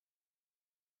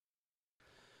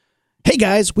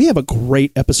guys, we have a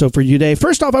great episode for you today.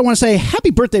 First off, I want to say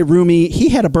happy birthday, Rumi. He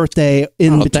had a birthday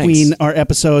in between our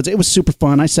episodes. It was super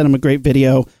fun. I sent him a great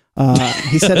video.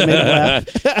 He said it made him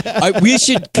laugh. We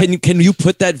should. Can you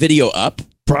put that video up?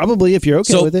 Probably, if you're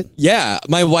okay with it. Yeah,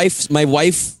 my wife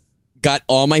got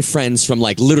all my friends from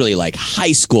literally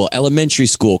high school, elementary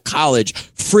school, college,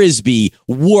 frisbee,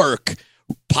 work,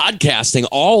 podcasting,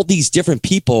 all these different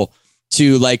people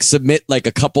to submit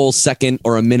a couple second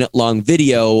or a minute long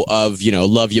video of,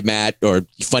 love you, Matt, or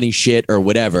funny shit or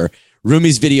whatever.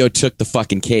 Rumi's video took the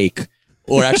fucking cake,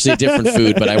 or actually a different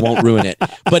food, but I won't ruin it.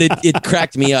 But it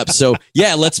cracked me up. So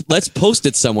yeah, let's post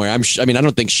it somewhere. I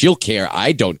don't think she'll care.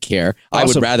 I don't care. Awesome. I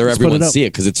would rather everyone see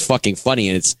it because it's fucking funny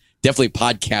and it's definitely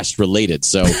podcast related.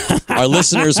 So our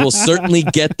listeners will certainly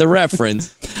get the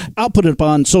reference. I'll put it up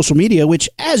on social media, which,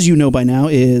 as you know by now,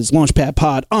 is Launchpad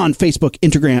Pod on Facebook,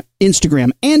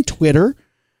 Instagram, and Twitter.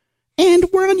 And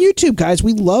we're on YouTube, guys.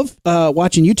 We love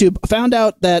watching YouTube. I found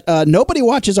out that nobody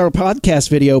watches our podcast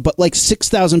video, but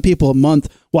 6,000 people a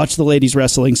month watch the ladies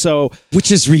wrestling. So,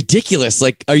 which is ridiculous.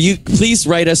 Please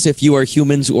write us if you are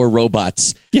humans or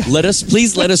robots. Yeah.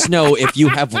 Please let us know if you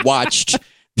have watched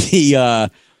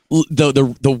the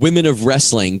Women of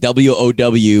Wrestling,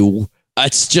 WOW.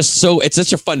 It's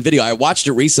such a fun video. I watched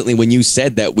it recently when you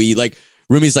said that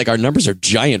Rumi's our numbers are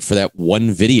giant for that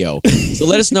one video. So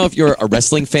let us know if you're a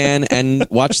wrestling fan and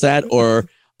watch that, or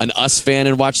an Us fan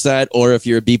and watch that, or if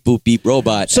you're a Beep Boop Beep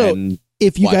Robot. So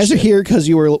if you guys are here because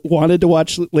you wanted to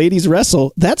watch ladies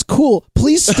wrestle, that's cool.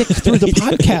 Please stick through the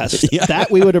podcast. Yeah.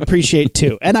 That we would appreciate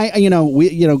too. And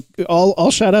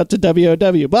I'll shout out to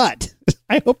WOW, but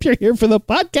I hope you're here for the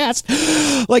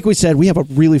podcast. Like we said, we have a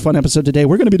really fun episode today.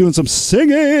 We're going to be doing some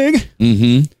singing.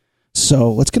 Mm-hmm.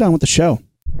 So let's get on with the show.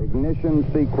 Ignition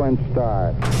sequence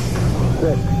start.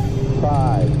 6,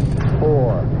 5,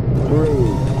 4, 3,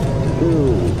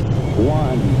 2,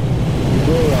 1,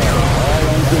 0. All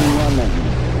engine running.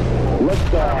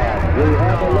 Liftoff. We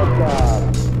have a liftoff.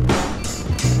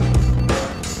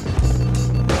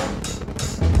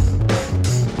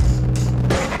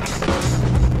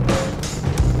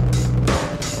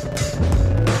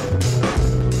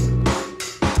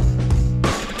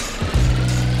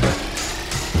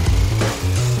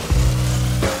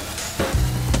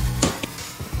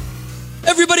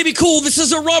 Everybody be cool. This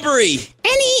is a robbery.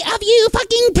 Any of you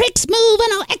fucking pricks move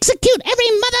and I'll execute every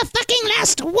motherfucking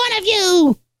last one of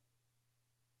you.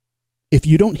 If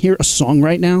you don't hear a song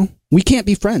right now, we can't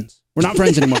be friends. We're not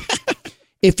friends anymore.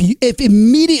 If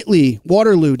immediately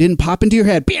Waterloo didn't pop into your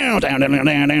head, if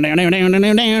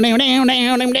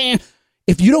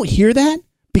you don't hear that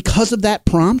because of that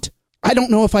prompt, I don't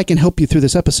know if I can help you through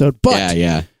this episode,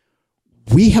 but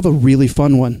we have a really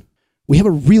fun one.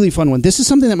 This is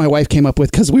something that my wife came up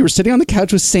with because we were sitting on the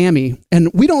couch with Sammy, and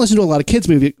we don't listen to a lot of kids'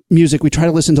 music. We try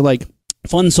to listen to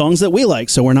fun songs that we like,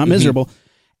 so we're not miserable.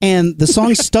 And the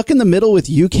song Stuck in the Middle with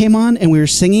You came on, and we were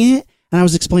singing it, and I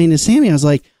was explaining to Sammy, I was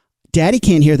like, Daddy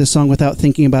can't hear this song without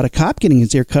thinking about a cop getting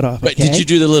his ear cut off. But did you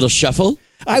do the little shuffle?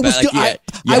 I was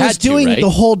doing the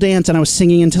whole dance, and I was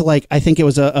singing into I think it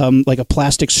was a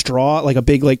plastic straw, a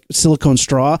big silicone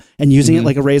straw, and using it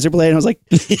like a razor blade. And I was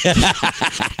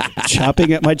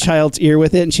chopping at my child's ear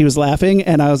with it, and she was laughing.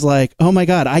 And I was like, "Oh my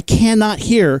God, I cannot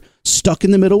hear Stuck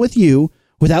in the Middle with You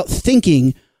without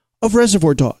thinking of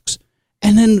Reservoir Dogs."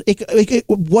 And then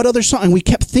what other song? And we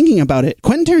kept thinking about it.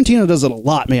 Quentin Tarantino does it a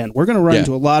lot, man. We're going to run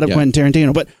into a lot of Quentin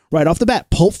Tarantino. But right off the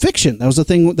bat, Pulp Fiction. That was the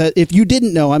thing that if you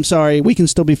didn't know, I'm sorry, we can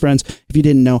still be friends if you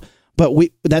didn't know. But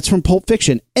that's from Pulp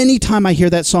Fiction. Anytime I hear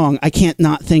that song, I can't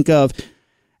not think of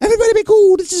Everybody Be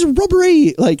Cool. This is a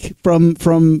robbery.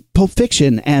 From Pulp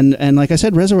Fiction. And like I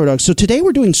said, Reservoir Dogs. So today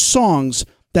we're doing songs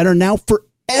that are now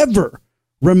forever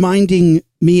reminding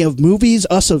me of movies,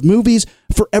 us of movies,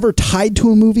 forever tied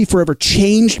to a movie, forever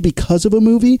changed because of a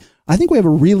movie. I think we have a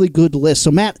really good list.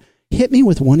 So Matt, hit me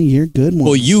with one of your good ones.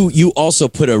 Well, you also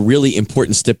put a really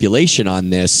important stipulation on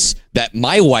this that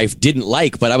my wife didn't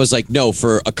like, but I was like, no,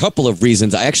 for a couple of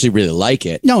reasons, I actually really like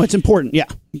it. No, it's important. Yeah.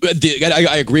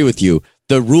 I agree with you.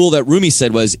 The rule that Rumi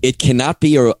said was it cannot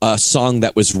be a song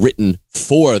that was written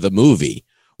for the movie,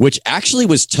 which actually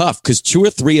was tough because 2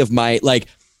 or 3 of my,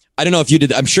 I don't know if you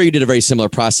did. I'm sure you did a very similar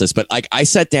process, but I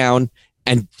sat down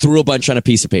and threw a bunch on a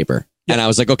piece of paper and I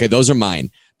was like, okay, those are mine.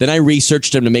 Then I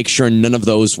researched them to make sure none of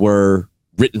those were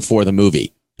written for the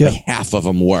movie. Yeah. Half of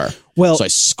them were. Well, so I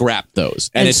scrapped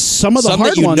those. And it's some of the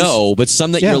hard ones, but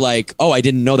some that you're like, oh, I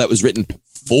didn't know that was written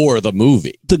for the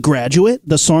movie. The Graduate,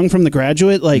 the song from The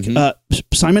Graduate,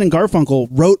 Simon and Garfunkel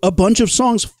wrote a bunch of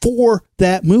songs for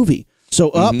that movie.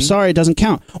 So sorry, it doesn't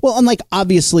count. Well, unlike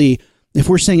obviously, if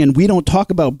we're singing We Don't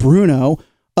Talk About Bruno,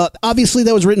 Obviously,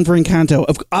 that was written for Encanto.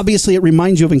 Obviously, it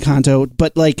reminds you of Encanto,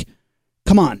 but like,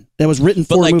 come on, that was written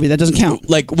for a movie. That doesn't count.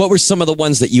 Like, what were some of the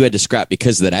ones that you had to scrap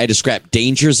because of that? I had to scrap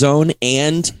Danger Zone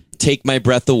and Take My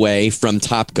Breath Away from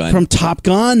Top Gun. From Top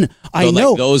Gun, I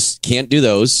know. Those, can't do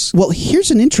those. Well,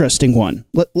 here's an interesting one.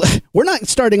 We're not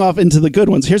starting off into the good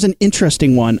ones. Here's an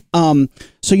interesting one.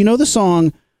 So you know the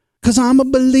song, "'Cause I'm a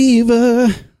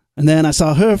Believer," and then I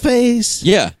saw her face.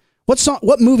 Yeah. What song?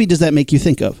 What movie does that make you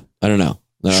think of? I don't know.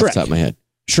 Not Shrek. off the top of my head.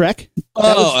 Shrek?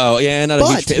 Yeah. Not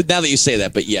a huge fan. Now that you say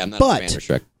that, but yeah, I'm not a fan of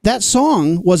Shrek. That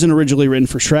song wasn't originally written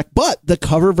for Shrek, but the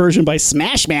cover version by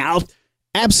Smash Mouth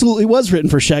absolutely was written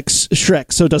for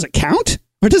Shrek. So does it count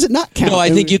or does it not count? No, I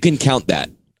think you can count that.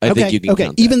 I think you can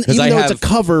count that. Even though it's a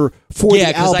cover for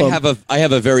the album. Yeah, because I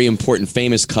have a very important,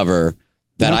 famous cover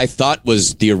that I thought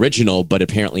was the original, but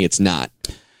apparently it's not.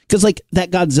 Because like that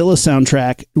Godzilla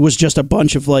soundtrack was just a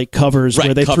bunch of like covers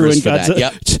where they threw in Godzilla.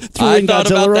 Yep. I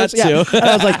thought about roles. that too. And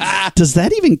I was like, does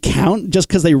that even count? Just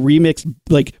because they remixed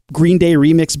like Green Day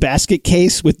remixed Basket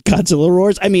Case with Godzilla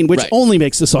roars? I mean, which only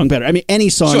makes the song better. I mean, any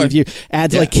song if you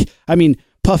add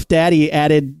Puff Daddy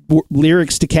added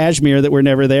lyrics to Kashmir that were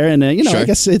never there, and I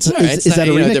guess is that a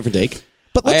remix? Different take.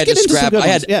 But let's get into some good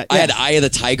ones. I had Eye of the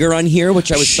Tiger on here,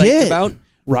 which I was psyched about.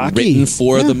 Rocky. Written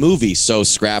for the movie, so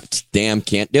scrapped. Damn,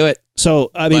 can't do it.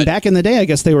 So, I mean, back in the day, I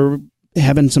guess they were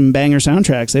having some banger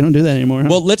soundtracks. They don't do that anymore. Huh?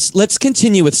 Well, let's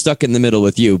continue with Stuck in the Middle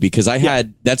with You, because I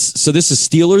had this is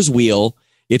Stealers Wheel.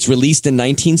 It's released in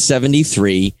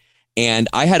 1973, and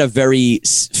I had a very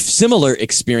similar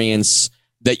experience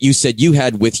that you said you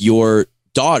had with your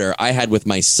daughter. I had with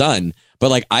my son, but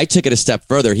like I took it a step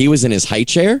further. He was in his high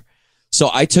chair. So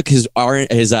I took his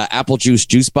apple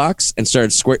juice box and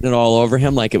started squirting it all over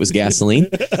him like it was gasoline.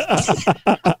 But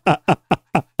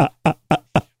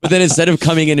then instead of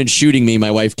coming in and shooting me, my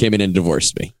wife came in and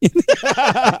divorced me.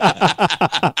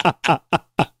 I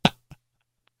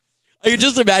could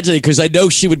just imagine it because I know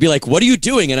she would be like, "What are you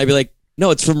doing?" And I'd be like,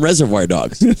 "No, it's from Reservoir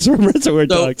Dogs." It's from Reservoir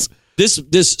Dogs. This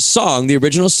song, the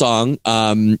original song,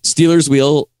 Stealers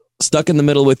Wheel, Stuck in the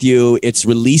Middle with You, it's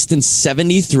released in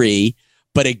 73.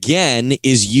 But again,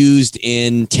 is used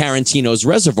in Tarantino's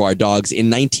Reservoir Dogs in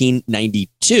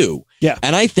 1992. Yeah.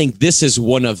 And I think this is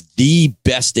one of the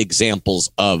best examples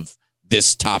of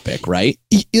this topic, right?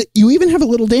 You even have a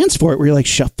little dance for it where you're like,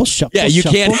 shuffle, shuffle, yeah, you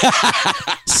shuffle.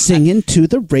 can. Singing to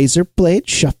the razor blade,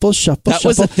 shuffle, shuffle, That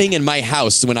was a thing in my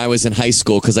house when I was in high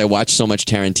school because I watched so much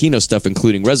Tarantino stuff,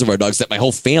 including Reservoir Dogs, that my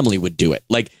whole family would do it.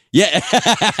 Like, yeah.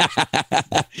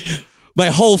 My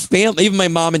whole family, even my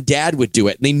mom and dad would do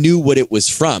it. And they knew what it was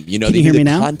from. You know, Can they you knew hear me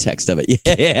the now? context of it.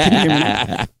 Yeah. Can you hear me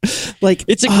now? Like,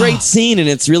 it's a great scene and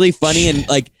it's really funny. And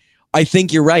like, I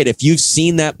think you're right. If you've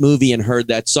seen that movie and heard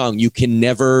that song, you can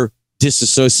never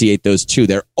disassociate those two.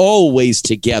 They're always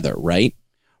together, right?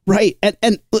 Right.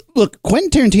 And look, Quentin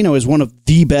Tarantino is one of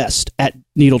the best at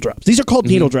needle drops. These are called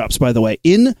needle drops, by the way.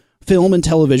 In film and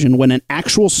television, when an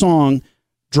actual song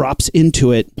drops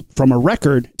into it from a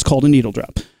record, it's called a needle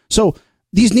drop. So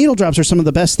these needle drops are some of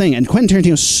the best thing, and Quentin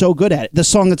Tarantino is so good at it. The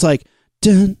song that's like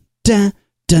dun dun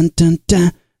dun dun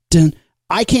dun dun.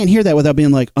 I can't hear that without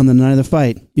being like, on the night of the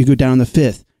fight, you go down the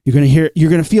fifth. You're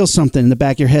gonna feel something in the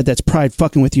back of your head that's pride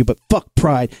fucking with you, but fuck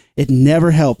pride. It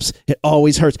never helps. It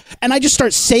always hurts. And I just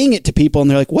start saying it to people, and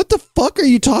they're like, "What the fuck are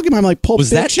you talking about?" I'm like, Pulp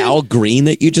Was Fiction? that Al Green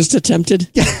that you just attempted?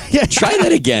 Yeah. Try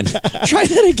that again. Try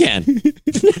that again.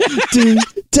 Dun,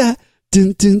 da,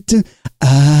 dun, dun,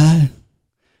 dun.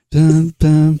 Dun,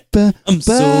 dun, ba, I'm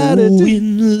so ba, da, dun.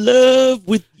 in love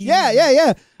with you.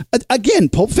 Yeah. Again,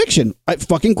 Pulp Fiction,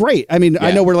 fucking great. I mean,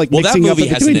 I know we're like mixing that up movie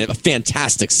in has between. a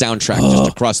fantastic soundtrack just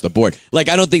across the board. Like,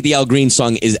 I don't think the Al Green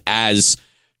song is as,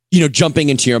 jumping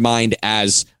into your mind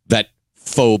as that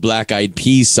faux Black Eyed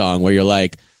Peas song where you're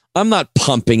like, I'm not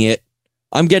pumping it.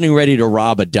 I'm getting ready to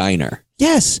rob a diner.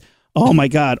 Yes. Oh my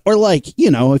God. Or like,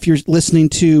 if you're listening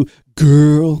to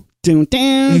Girl. Down,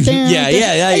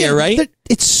 Yeah, you're right.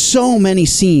 It's so many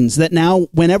scenes that now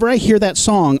whenever I hear that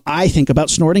song, I think about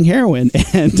snorting heroin,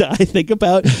 and I think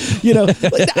about,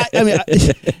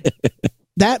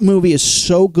 that movie is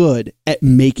so good at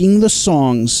making the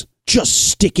songs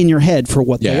just stick in your head for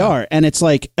what they are. And it's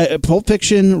like Pulp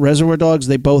Fiction, Reservoir Dogs,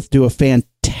 they both do a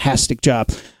fantastic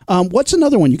job. What's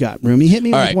another one you got, Rumi? Hit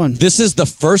me with one. This is the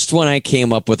first one I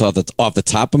came up with off the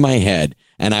top of my head,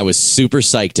 and I was super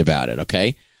psyched about it,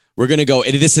 okay? We're going to go,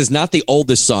 this is not the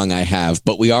oldest song I have,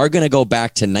 but we are going to go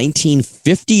back to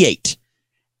 1958,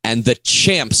 and the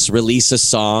Champs release a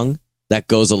song that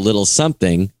goes a little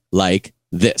something like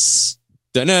this.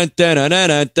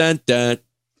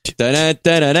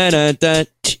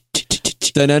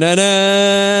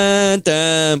 Da-na-na-na,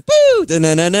 dun, boo,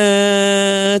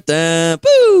 da-na-na-na, dun,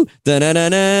 boo,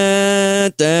 da-na-na-na,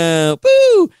 dun,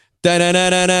 boo,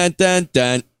 da-na-na-na, dun,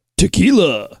 dun.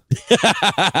 Tequila.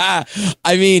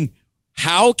 I mean,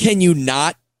 how can you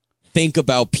not think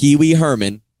about Pee Wee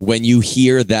Herman when you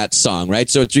hear that song, right?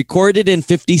 So it's recorded in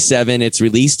 57, it's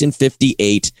released in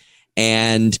 58,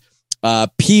 and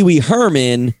Pee Wee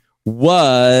Herman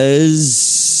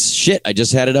was shit. I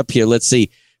just had it up here. Let's see.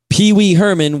 Pee Wee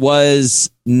Herman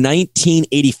was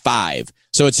 1985.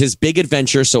 So it's his big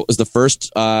adventure. So it was the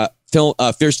first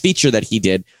first feature that he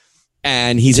did.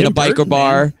 And he's in a biker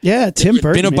bar. Man. Yeah, Tim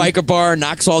Burton. In a biker bar,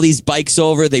 knocks all these bikes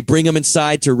over. They bring him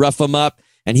inside to rough him up.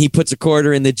 And he puts a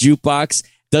quarter in the jukebox,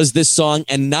 does this song.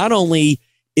 And not only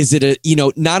is it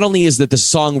not only is the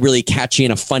song really catchy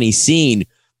and a funny scene,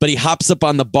 but he hops up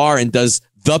on the bar and does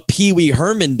the Pee Wee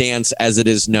Herman dance, as it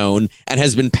is known, and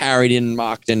has been parodied and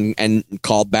mocked and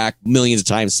called back millions of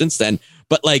times since then.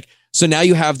 But so now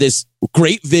you have this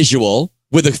great visual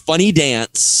with a funny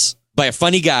dance by a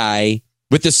funny guy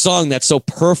with this song that so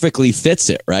perfectly fits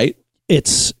it, right?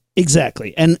 It's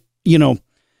exactly. And,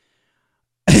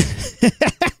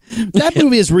 that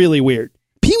movie is really weird.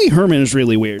 Pee Wee Herman is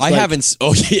really weird. I haven't.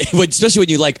 Oh, yeah, especially when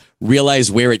you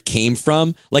realize where it came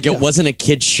from. It wasn't a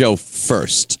kid's show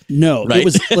first. No, right? It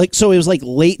was it was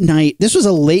late night. This was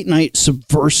a late night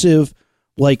subversive,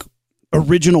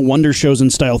 original Wonder Shows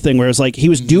and style thing where it was he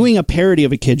was doing a parody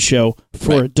of a kid's show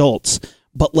for adults,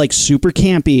 but super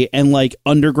campy and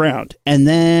underground. And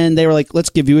then they were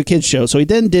let's give you a kid's show. So he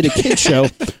then did a kid's show,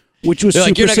 which was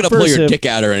super you're not going to pull your subversive. dick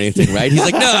out or anything, right?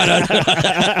 He's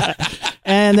no.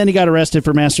 And then he got arrested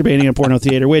for masturbating in a porno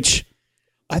theater, which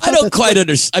I don't quite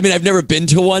understand. I mean, I've never been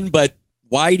to one, but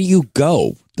why do you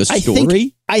go? The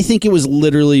story? I think it was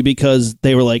literally because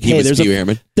they were hey,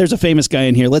 there's a famous guy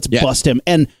in here. Let's bust him.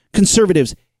 And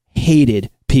conservatives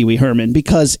hated Pee Wee Herman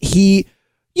because he,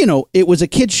 it was a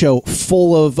kid show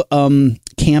full of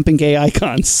camp and gay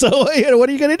icons. So, what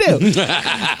are you going to do?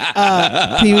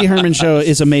 Pee Wee Herman show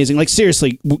is amazing.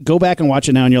 Seriously, go back and watch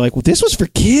it now and you're well, this was for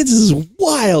kids. This is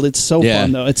wild. It's so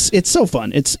fun, though. It's so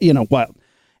fun. It's, wild.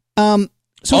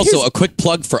 So also, a quick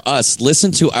plug for us.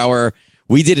 Listen to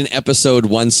we did an episode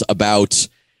once about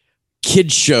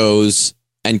kid shows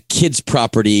and kids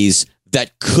properties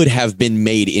that could have been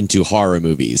made into horror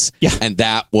movies. Yeah. And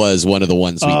that was one of the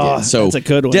ones we did. So that's a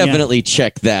good one, definitely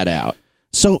check that out.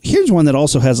 So here's one that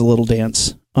also has a little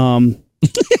dance. I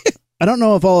don't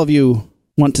know if all of you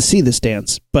want to see this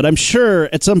dance, but I'm sure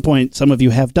at some point some of you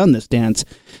have done this dance.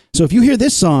 So if you hear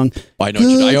this song, I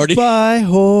already. Goodbye,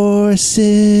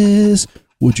 horses.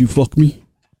 Would you fuck me?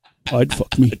 I'd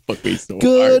fuck me. Fuck me so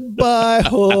Goodbye,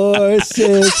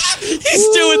 horses. He's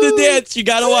doing the dance. You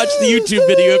got to watch the YouTube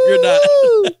video if you're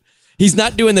not. He's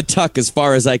not doing the tuck as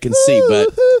far as I can see, but.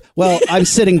 Well, I'm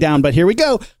sitting down, but here we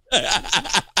go.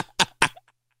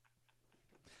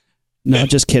 No,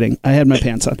 just kidding. I had my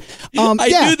pants on. I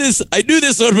knew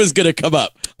this one was going to come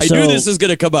up. I knew this was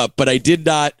going to come up, but I did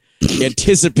not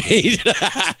anticipate.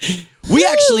 We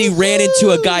actually ran into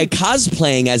a guy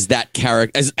cosplaying as that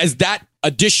character, as that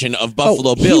edition of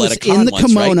Buffalo Bill at a con in the once,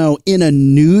 kimono, right? In a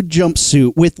nude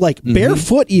jumpsuit with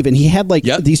barefoot. Even he had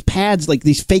these pads,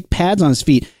 these fake pads on his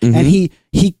feet, and he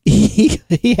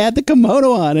had the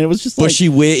kimono on, and it was just bushy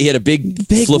wig. He had a big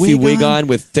fluffy wig on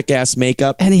with thick ass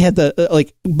makeup, and he had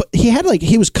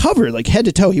he was covered head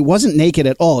to toe. He wasn't naked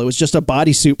at all. It was just a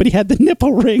bodysuit, but he had the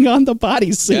nipple ring on the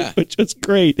bodysuit, which was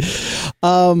great.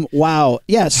 Wow,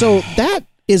 yeah. So that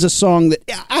is a song that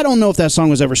I don't know if that song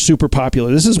was ever super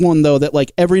popular. This is one though that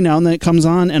every now and then it comes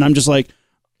on and I'm just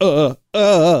yeah,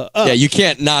 you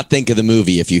can't not think of the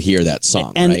movie if you hear that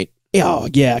song, right? Oh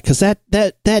yeah, because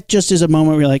that just is a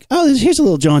moment where you're here's a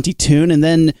little jaunty tune, and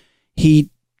then we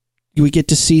get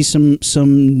to see some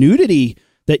nudity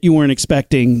that you weren't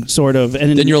expecting, sort of,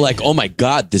 and then you're oh my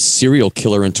god, this serial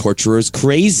killer and torturer is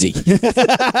crazy.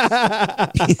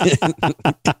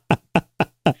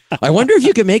 I wonder if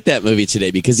you could make that movie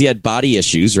today because he had body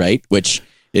issues, right? Which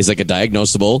is a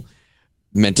diagnosable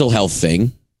mental health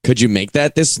thing. Could you make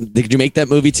that Did you make that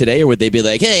movie today, or would they be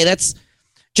hey, that's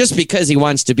just because he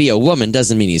wants to be a woman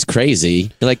doesn't mean he's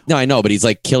crazy? You're no, I know, but he's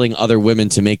killing other women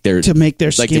to make their skin, to make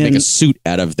a suit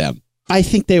out of them. I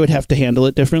think they would have to handle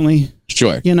it differently.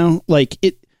 Sure,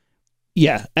 it.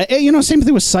 Yeah, same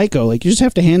thing with Psycho. You just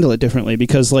have to handle it differently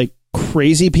because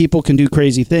crazy people can do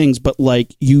crazy things, but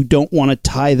you don't want to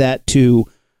tie that to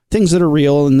things that are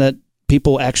real and that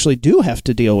people actually do have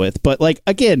to deal with. But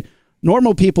again,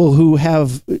 normal people who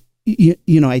have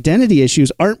identity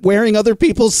issues aren't wearing other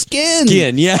people's skin.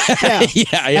 Yeah.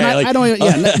 And I don't,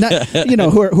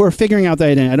 who are figuring out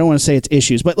that identity. I don't want to say it's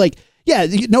issues, but Yeah,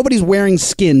 nobody's wearing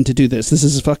skin to do this. This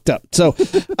is fucked up. So,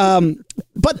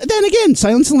 but then again,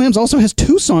 Silence of the Lambs also has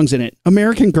 2 songs in it.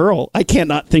 American Girl. I can't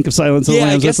not think of Silence of the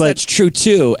Lambs. I guess that's true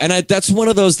too. And that's one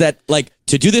of those that, like,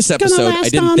 to do this episode, I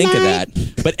didn't think of that.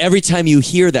 But every time you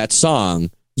hear that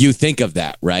song, you think of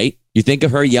that, right? You think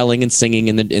of her yelling and singing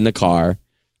in the car.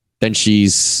 Then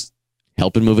she's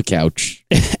helping move a couch.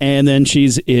 And then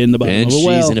she's in the bottom of a well.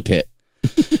 And she's in a pit.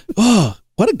 Oh,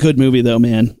 what a good movie, though,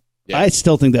 man. Yeah. I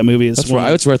still think that movie is. It's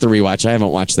worth a rewatch. I haven't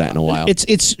watched that in a while.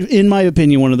 It's in my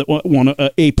opinion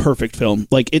a perfect film.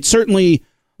 Like, it certainly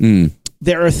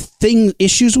there are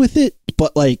issues with it,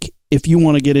 but like if you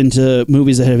want to get into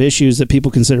movies that have issues that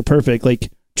people consider perfect,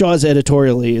 like Jaws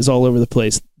editorially is all over the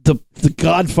place. The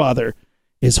Godfather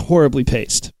is horribly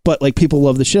paced, but like people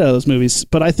love the shit out of those movies.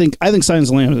 But I think Silence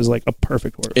of the Lambs is like a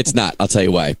perfect horror. It's not. I'll tell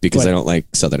you why. Because I don't like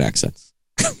Southern accents.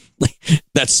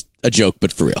 That's a joke,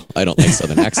 but for real, I don't like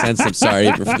Southern accents. I'm sorry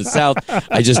if you're from the South.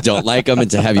 I just don't like them.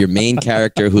 And to have your main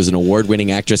character, who's an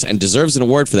award-winning actress and deserves an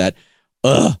award for that,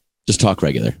 just talk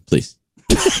regular, please.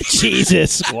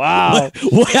 Jesus! Wow!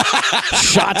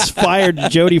 Shots fired to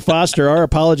Jodie Foster. Our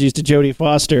apologies to Jodie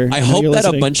Foster. I hope that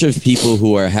a bunch of people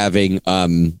who are having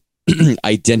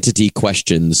identity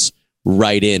questions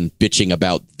write in bitching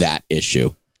about that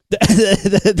issue.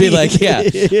 Be like, yeah,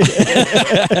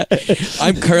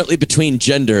 I'm currently between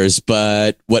genders,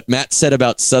 but what Matt said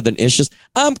about Southern issues,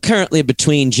 I'm currently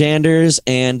between genders,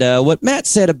 and what Matt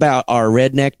said about our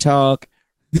redneck talk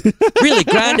really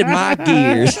grinded my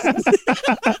gears.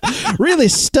 Really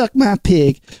stuck my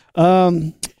pig.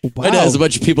 Wow. I know, there's a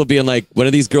bunch of people being like, when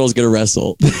are these girls going to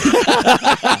wrestle?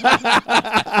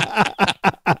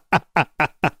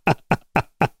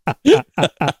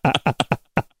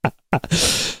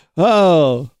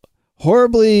 Oh,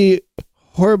 horribly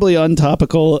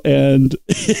untopical, and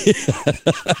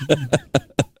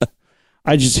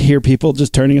I just hear people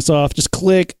just turning us off. Just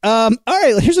click. All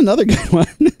right, here's another good one.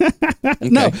 Okay.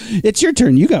 No, it's your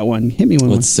turn. You got one. Hit me one.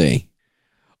 Let's see.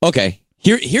 Okay,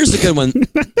 here's a good one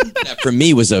that for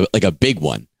me was a big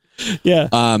one. Yeah.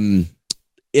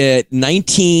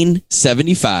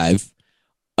 1975,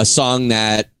 a song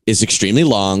that is extremely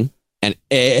long and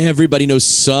everybody knows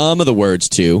some of the words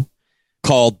to,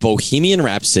 called Bohemian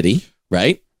Rhapsody,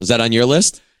 right? Was that on your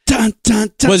list? Dun,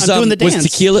 dun, dun. I'm doing the dance.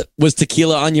 Was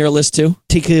Tequila on your list too?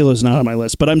 Tequila's not on my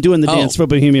list, but I'm doing the dance for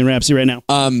Bohemian Rhapsody right now.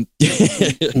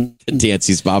 Dance,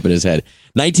 he's bobbing his head.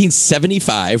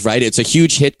 1975, right? It's a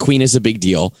huge hit. Queen is a big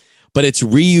deal, but it's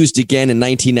reused again in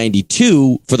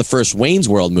 1992 for the first Wayne's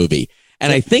World movie.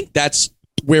 And I think that's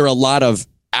where a lot of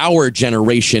our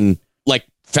generation like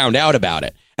found out about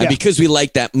it. And because we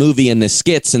liked that movie and the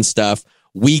skits and stuff,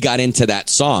 we got into that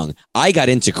song. I got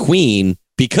into Queen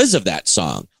because of that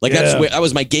song. Like that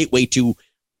was my gateway to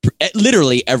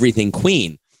literally everything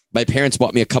Queen. My parents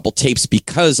bought me a couple tapes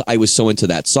because I was so into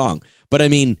that song. But I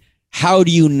mean, how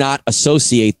do you not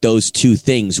associate those two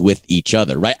things with each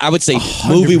other, right? I would say 100%.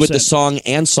 Movie with the song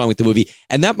and song with the movie.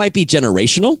 And that might be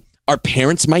generational. Our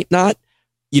parents might not,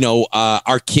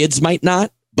 our kids might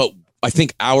not, but I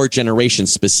think our generation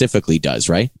specifically does,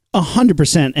 right?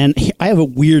 100%. And I have a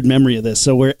weird memory of this.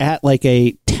 So we're at like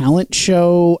a talent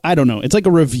show. I don't know. It's like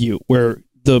a review where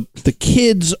the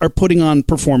kids are putting on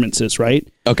performances, right?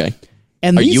 Okay.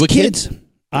 And are these you a kids, kid?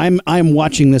 I'm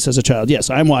watching this as a child. Yes,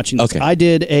 I'm watching this. Okay. I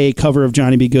did a cover of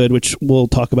Johnny B. Good, which we'll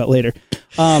talk about later.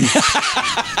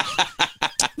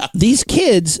 These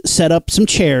kids set up some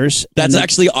chairs. That's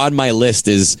actually on my list.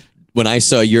 Is when I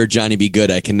saw your Johnny B.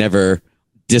 Good, I can never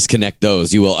disconnect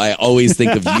those. I always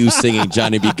think of you singing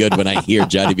Johnny B. Good when I hear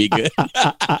Johnny B. Good.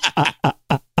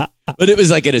 But it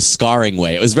was like in a scarring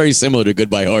way. It was very similar to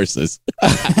Goodbye Horses.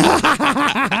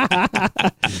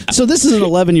 So this is an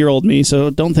 11-year-old me, so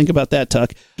don't think about that,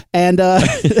 Tuck. And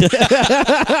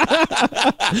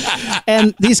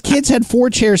and these kids had 4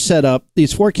 chairs set up,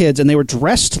 these 4 kids, and they were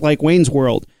dressed like Wayne's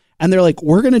World. And they're like,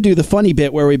 we're going to do the funny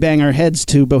bit where we bang our heads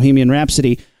to Bohemian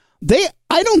Rhapsody.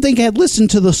 I don't think had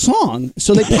listened to the song,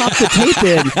 so they pop the tape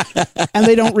in, and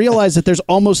they don't realize that there's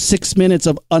almost 6 minutes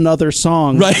of another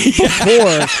song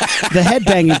before the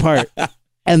headbanging part,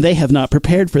 and they have not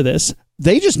prepared for this.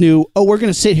 They just knew, we're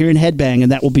going to sit here and headbang,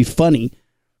 and that will be funny.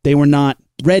 They were not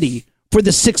ready for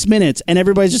the 6 minutes, and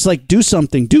everybody's just like, do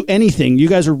something, do anything. You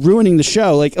guys are ruining the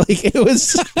show. Like it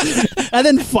was, and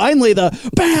then finally the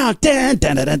bow, dan,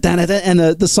 dan, dan, dan, dan, dan, and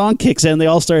the song kicks in. They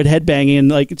all started headbanging, and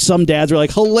like some dads were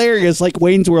like, hilarious, like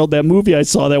Wayne's World, that movie I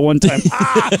saw that one time,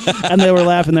 and they were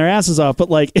laughing their asses off. But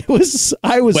like it was,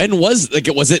 When was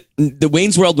it? The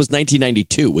Wayne's World was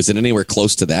 1992. Was it anywhere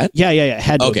close to that? Yeah.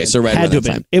 Had to Okay, have been. so right had around to have that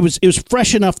been. time. It was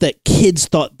fresh enough that kids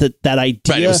thought that idea.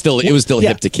 Right, it was still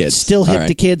hip to kids. Still hip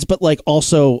to kids, but like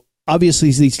also obviously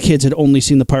these kids had only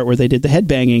seen the part where they did the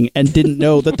headbanging and didn't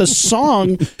know that the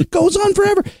song goes on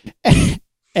forever.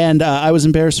 And I was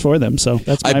embarrassed for them. So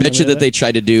that's. I bet you that they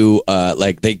tried to do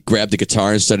like they grabbed the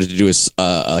guitar and started to do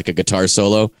like a guitar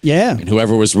solo. Yeah. And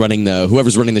whoever's running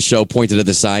the show pointed at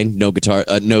the sign, no guitar,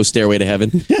 no Stairway to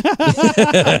Heaven.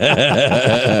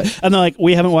 And they're like,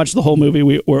 we haven't watched the whole movie.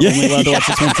 We're only allowed to watch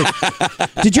this one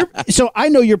thing. So I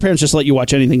know your parents just let you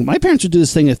watch anything. My parents would do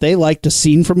this thing. If they liked a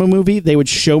scene from a movie, they would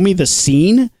show me the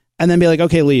scene and then be like,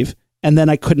 okay, leave. And then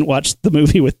I couldn't watch the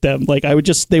movie with them. Like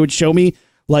they would show me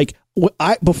like,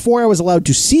 before I was allowed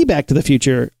to see Back to the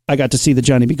Future, I got to see the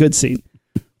Johnny B. Good scene.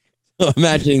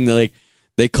 Imagining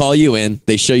they call you in,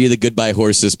 they show you the goodbye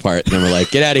horses part, and then we're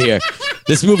like, get out of here.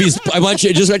 This movie's, I want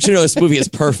you to know this movie is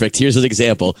perfect. Here's an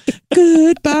example.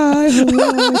 Goodbye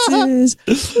horses.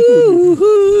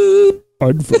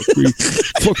 I'd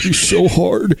fuck me so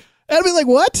hard. And I'd be like,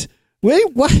 what?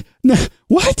 Wait, what? No,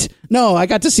 what? No, I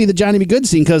got to see the Johnny B. Good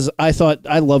scene because I thought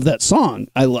I love that song.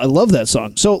 I love that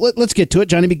song. So let's get to it.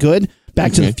 Johnny B. Good,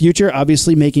 Back to the Future,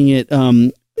 obviously making it,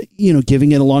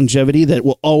 giving it a longevity that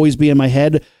will always be in my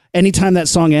head. Anytime that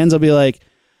song ends, I'll be like,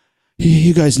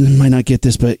 you guys might not get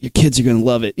this, but your kids are going to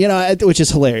love it. Which is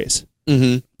hilarious.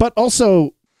 Mm-hmm. But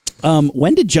also,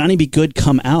 when did Johnny B. Good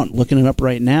come out? Looking it up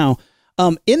right now.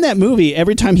 In that movie,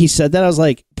 every time he said that, I was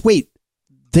like, wait.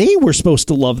 They were supposed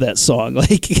to love that song.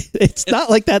 Like it's not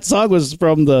like that song was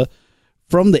from the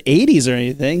 80s or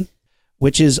anything,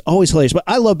 which is always hilarious. But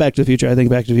I love Back to the Future. I think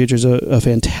Back to the Future is a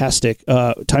fantastic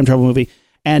time travel movie,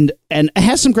 and it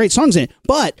has some great songs in it.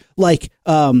 But like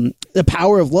The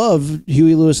Power of Love,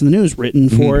 Huey Lewis and the News, written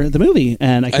for the movie,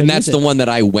 and that's the one that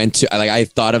I went to. I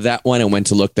thought of that one and went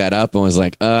to look that up and was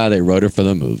like, they wrote it for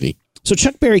the movie. So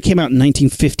Chuck Berry came out in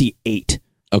 1958.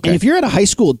 Okay. And if you're at a high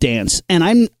school dance,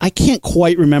 and I can't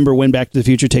quite remember when Back to the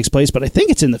Future takes place, but I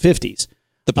think it's in the 50s.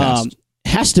 The past.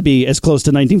 Has to be as close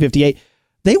to 1958.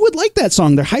 They would like that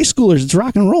song. They're high schoolers. It's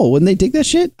rock and roll. Wouldn't they dig that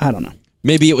shit? I don't know.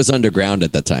 Maybe it was underground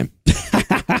at that time.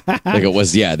 Like it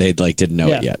was, yeah, they didn't know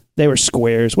it yet. They were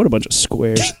squares. What a bunch of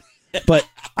squares. But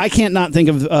I can't not think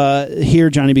of, hear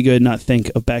Johnny B. Good, not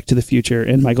think of Back to the Future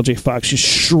and Michael J. Fox just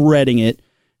shredding it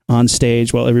on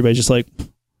stage while everybody's just like,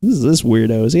 this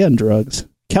weirdo. Is he on drugs?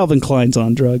 Calvin Klein's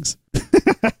on drugs.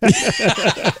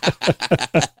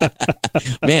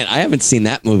 Man, I haven't seen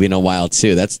that movie in a while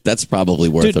too. That's probably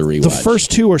worth a rewatch. The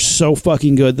first two are so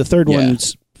fucking good. The third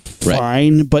one's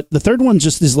fine, but the third one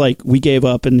just is like, we gave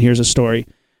up and here's a story.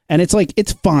 And it's like,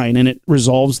 it's fine and it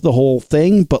resolves the whole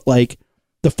thing, but like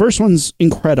the first one's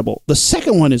incredible. The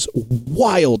second one is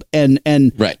wild and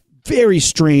very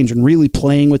strange and really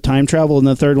playing with time travel. And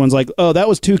the third one's like, oh, that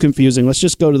was too confusing. Let's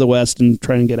just go to the West and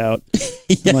try and get out.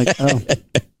 I'm like, oh,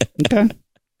 okay.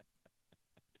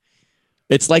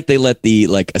 It's like they let the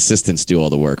assistants do all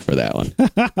the work for that one.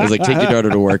 I was like, take your daughter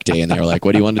to work day, and they were like,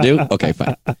 what do you want to do? Okay,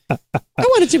 fine. I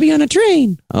want it to be on a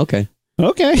train. Okay.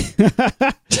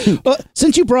 Well,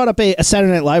 since you brought up a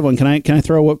Saturday Night Live one, can I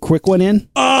throw a quick one in?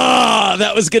 Oh,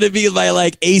 that was going to be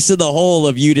my ace in the hole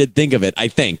of you didn't think of it, I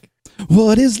think.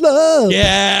 What is love?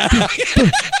 Yeah.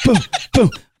 boom, boom, boom.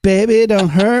 Baby, don't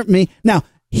hurt me. Now,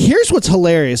 here's what's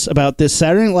hilarious about this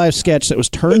Saturday Night Live sketch that was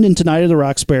turned into Night of the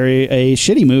Roxbury, a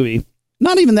shitty movie.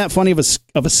 Not even that funny of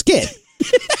a skit.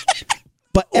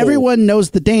 But everyone knows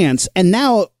the dance. And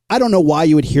now, I don't know why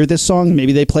you would hear this song.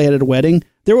 Maybe they play it at a wedding.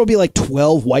 There will be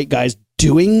 12 white guys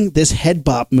doing this head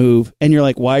bop move. And you're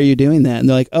like, why are you doing that? And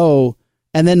they're like, oh.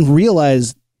 And then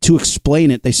realize to explain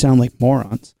it, they sound like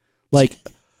morons. Like,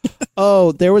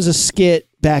 oh, there was a skit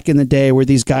back in the day where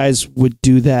these guys would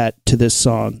do that to this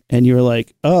song. And you were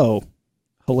like, oh,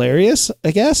 hilarious, I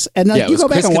guess. And you go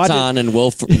back and watch it. And Will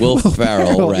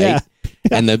Ferrell, right? Yeah.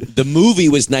 And the movie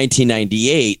was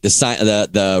 1998.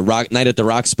 The Night at the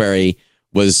Roxbury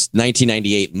was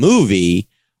 1998 movie,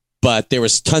 but there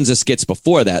was tons of skits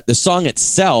before that. The song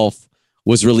itself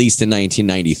was released in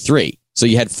 1993. So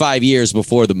you had 5 years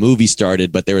before the movie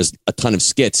started, but there was a ton of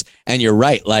skits. And you're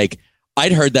right.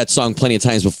 I'd heard that song plenty of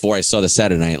times before I saw the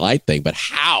Saturday Night Live thing, but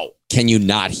how can you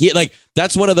not hear?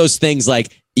 That's one of those things,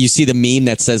 you see the meme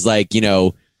that says,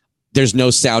 there's no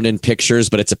sound in pictures,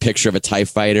 but it's a picture of a TIE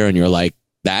fighter, and you're like,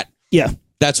 that? Yeah.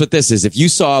 That's what this is. If you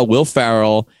saw Will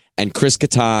Ferrell and Chris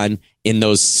Kattan in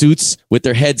those suits with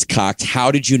their heads cocked,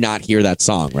 how did you not hear that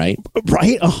song, right?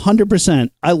 Right, 100%.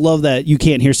 I love that you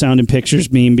can't hear sound in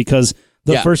pictures meme because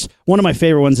the first one of my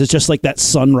favorite ones is just like that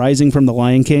sun rising from the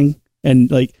Lion King,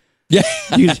 and like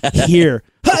you just hear,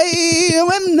 "Hey,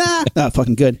 I'm not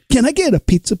fucking good. Can I get a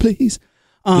pizza, please?"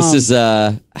 This is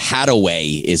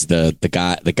Hadaway is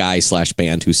the guy /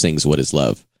 band who sings "What Is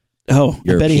Love." Oh,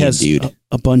 I bet he has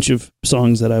a bunch of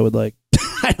songs that I would like.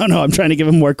 I don't know. I'm trying to give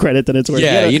him more credit than it's worth.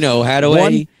 Yeah,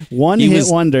 Hadaway. One hit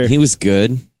wonder. He was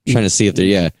good. I'm trying to see if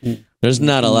there's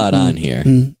not a lot on here.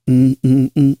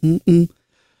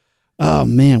 Oh,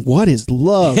 man. What is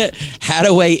love?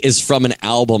 Hadaway is from an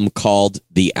album called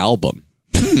The Album.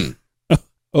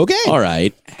 Okay. All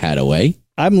right, Hadaway.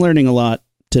 I'm learning a lot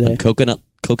today. Coconut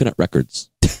Records.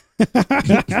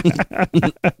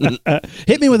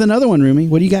 Hit me with another one, Rumi.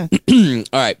 What do you got?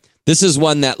 All right. This is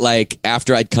one that, like,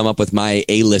 after I'd come up with my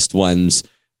A-list ones,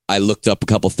 I looked up a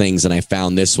couple things and I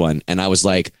found this one. And I was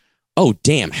like, oh,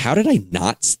 damn, how did I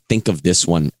not think of this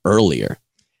one earlier?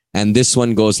 And this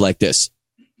one goes like this.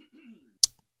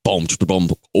 Boom, boom.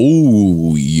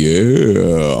 Oh,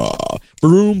 yeah.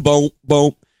 Boom, boom,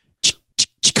 boom.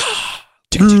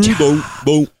 Boom,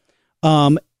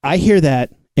 boom. I hear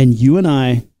that, and you and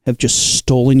I have just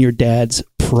stolen your dad's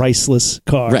priceless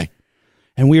car. Right.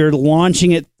 And we are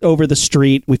launching it over the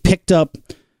street. We picked up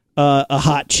a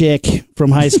hot chick from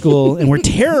high school, and we're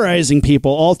terrorizing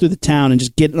people all through the town and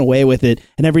just getting away with it.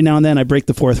 And every now and then I break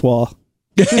the fourth wall.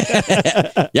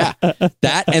 Yeah,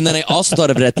 that. And then I also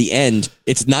thought of it at the end.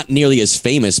 It's not nearly as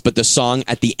famous, but the song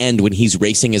at the end when he's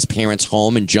racing his parents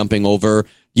home and jumping over,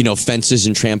 fences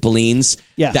and trampolines.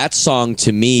 Yeah. That song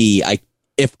to me, I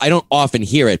don't often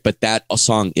hear it, but that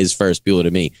song is Ferris Bueller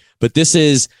to me. But this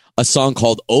is a song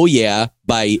called Oh Yeah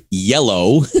by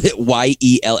Yellow,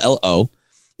 Yello.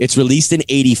 It's released in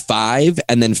 85,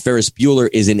 and then Ferris Bueller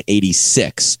is in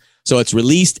 86. So it's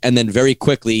released and then very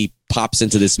quickly pops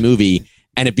into this movie,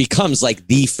 and it becomes like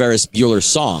the Ferris Bueller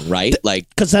song, right? Like,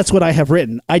 because that's what I have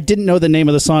written. I didn't know the name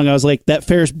of the song. I was like, that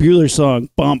Ferris Bueller song,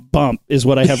 bump, bump, is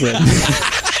what I have written.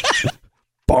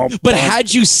 Bump, but bump.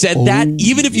 had you said that,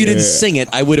 even if you didn't sing it,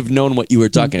 I would have known what you were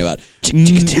talking about.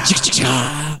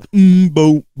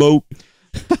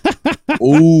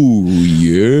 Oh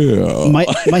yeah.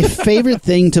 My favorite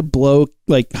thing to blow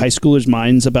like high schoolers'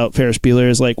 minds about Ferris Bueller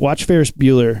is like watch Ferris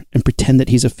Bueller and pretend that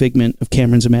he's a figment of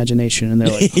Cameron's imagination, and they're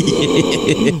like,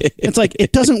 it's like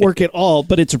it doesn't work at all,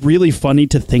 but it's really funny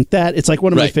to think that. It's like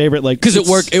one of my favorite, like, because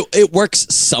it works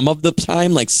some of the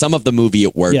time, like some of the movie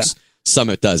it works, some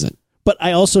it doesn't. But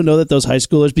I also know that those high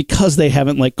schoolers, because they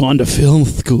haven't like gone to film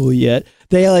school yet,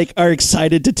 they like are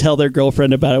excited to tell their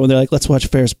girlfriend about it when they're like, let's watch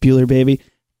Ferris Bueller, baby.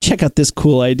 Check out this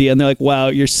cool idea. And they're like, wow,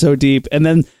 you're so deep. And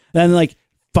then like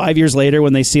 5 years later,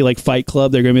 when they see like Fight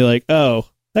Club, they're going to be like, oh,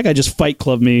 that guy just Fight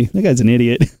Clubbed me. That guy's an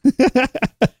idiot. Wait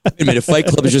a minute, Fight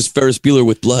Club is just Ferris Bueller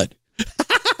with blood.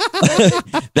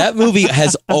 That movie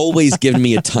has always given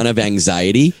me a ton of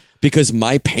anxiety because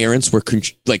my parents were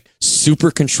like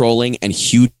super controlling and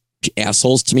huge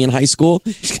assholes to me in high school,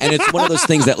 and it's one of those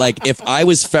things that like if I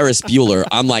was Ferris Bueller,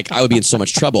 I'm like I would be in so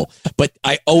much trouble, but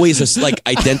I always just like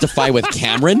identify with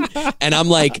Cameron, and I'm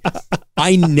like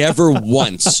I never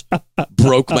once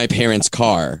broke my parents'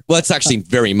 car. Well, that's actually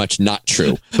very much not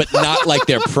true, but not like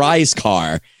their prize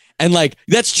car. And like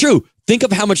that's true. Think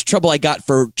of how much trouble I got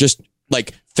for just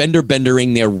like fender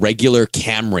bendering their regular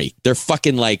Camry, their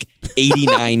fucking like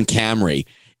 89 Camry.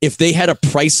 If they had a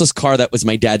priceless car that was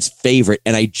my dad's favorite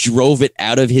and I drove it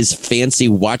out of his fancy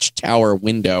watchtower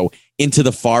window into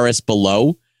the forest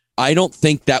below, I don't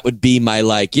think that would be my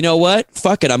like, you know what?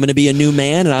 Fuck it. I'm going to be a new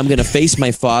man and I'm going to face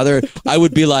my father. I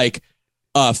would be like,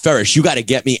 Ferris, you got to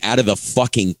get me out of the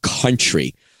fucking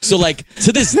country. So like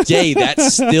to this day, that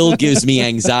still gives me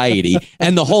anxiety.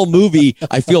 And the whole movie,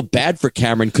 I feel bad for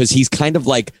Cameron because he's kind of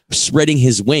like spreading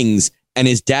his wings and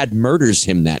his dad murders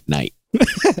him that night.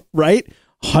 Right?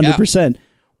 100%.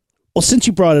 Well, since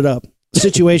you brought it up,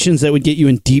 situations that would get you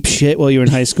in deep shit while you were in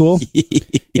high school.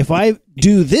 If I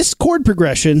do this chord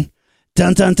progression,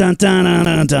 dun dun dun dun dun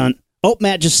dun dun. Oh,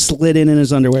 Matt just slid in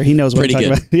his underwear. He knows what I'm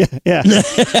talking about. Yeah.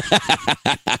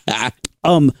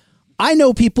 I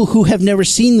know people who have never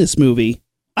seen this movie.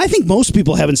 I think most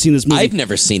people haven't seen this movie. I've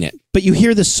never seen it. But you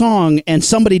hear the song and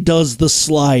somebody does the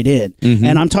slide in. Mm-hmm.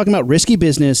 And I'm talking about Risky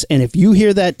Business. And if you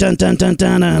hear that dun dun dun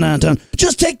dun dun dun dun,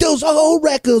 just take those old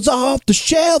records off the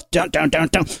shelf. Dun dun dun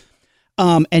dun.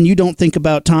 And you don't think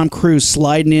about Tom Cruise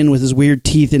sliding in with his weird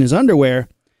teeth in his underwear,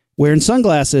 wearing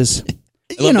sunglasses.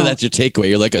 I love that that's your takeaway.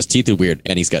 You're like, his teeth are weird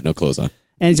and he's got no clothes on.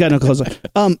 And he's got no clothes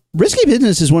on. Risky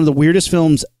Business is one of the weirdest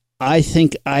films I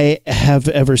think I have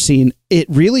ever seen. It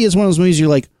really is one of those movies you're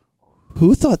like,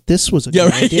 who thought this was a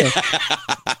good idea?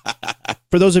 Yeah.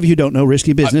 For those of you who don't know,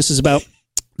 Risky Business is about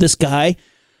this guy,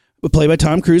 played by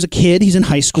Tom Cruise, a kid. He's in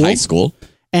high school.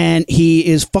 And he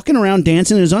is fucking around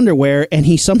dancing in his underwear, and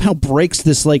he somehow breaks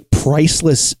this like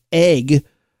priceless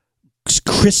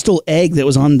crystal egg that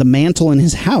was on the mantle in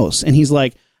his house. And he's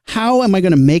like, how am I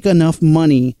going to make enough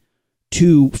money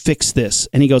to fix this?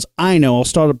 And he goes, I know, I'll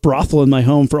start a brothel in my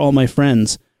home for all my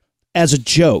friends as a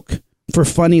joke, for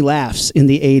funny laughs in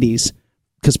the 80s,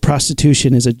 because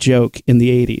prostitution is a joke in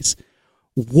the 80s.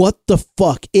 What the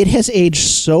fuck? It has aged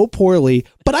so poorly,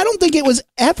 but I don't think it was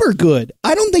ever good.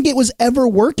 I don't think it was ever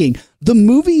working. The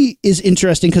movie is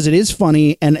interesting because it is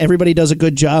funny and everybody does a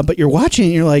good job, but you're watching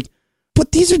and you're like,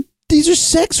 but these are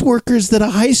sex workers that a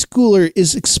high schooler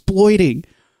is exploiting.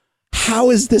 How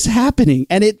is this happening?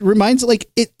 And it reminds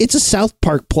it's a South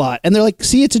Park plot. And they're like,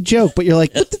 see, it's a joke, but you're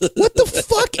like, what the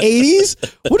fuck,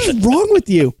 80s? What is wrong with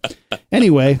you?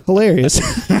 Anyway, hilarious.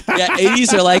 Yeah,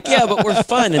 80s are like, yeah, but we're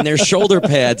fun, and there's shoulder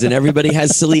pads, and everybody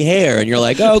has silly hair, and you're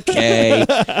like, okay,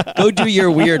 go do your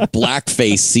weird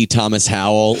blackface, C. Thomas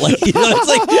Howell. Like, you know, it's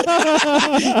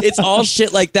like, it's all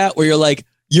shit like that where you're like,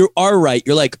 you are right.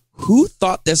 You're like, who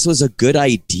thought this was a good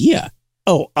idea?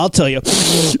 Oh, I'll tell you.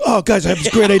 Oh, guys, I have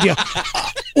this great idea.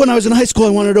 When I was in high school, I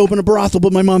wanted to open a brothel,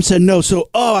 but my mom said no. So,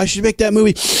 I should make that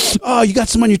movie. Oh, you got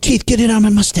some on your teeth. Get it on my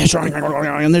mustache.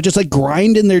 And they're just like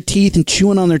grinding their teeth and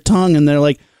chewing on their tongue. And they're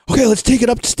like, okay, let's take it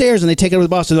upstairs. And they take it to the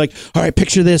boss. And they're like, all right,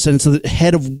 picture this. And it's the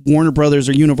head of Warner Brothers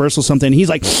or Universal something. And he's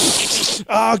like,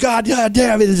 oh, God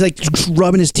damn it. He's like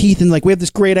rubbing his teeth. And like, we have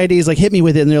this great idea. He's like, hit me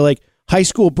with it. And they're like, high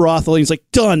school brothel. And he's like,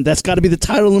 done. That's got to be the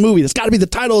title of the movie. That's got to be the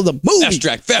title of the movie.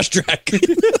 Fast track.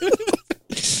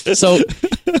 So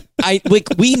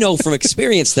we know from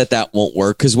experience that won't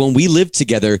work, because when we lived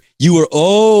together, you were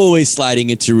always sliding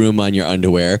into a room on your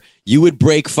underwear. You would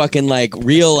break fucking like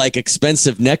real like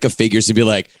expensive NECA figures and be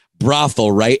like,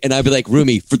 brothel, right? And I'd be like,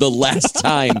 Rumi, for the last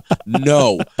time,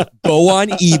 no. Go on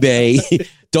eBay.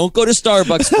 Don't go to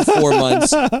Starbucks for 4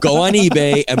 months. Go on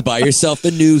eBay and buy yourself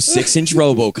a new 6-inch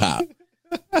RoboCop.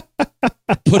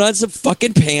 Put on some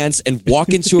fucking pants and walk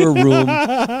into a room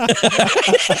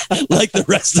like the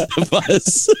rest of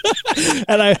us.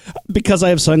 And because I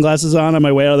have sunglasses on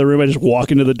my way out of the room, I just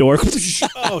walk into the door.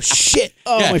 Oh, shit.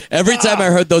 Oh, yeah, every time I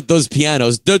heard those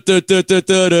pianos,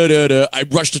 I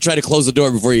rushed to try to close the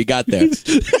door before you got there.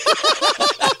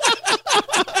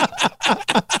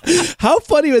 How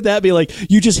funny would that be?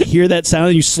 Like, you just hear that sound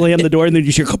and you slam the door and then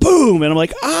you hear kaboom. And I'm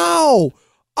like, ow.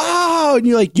 Oh, and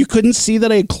you're like, you couldn't see that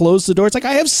I had closed the door. It's like,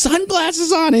 I have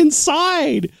sunglasses on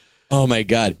inside. Oh my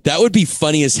God. That would be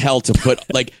funny as hell to put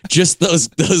like just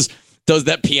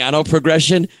that piano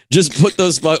progression. Just put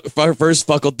those first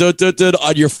buckle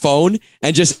on your phone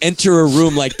and just enter a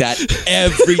room like that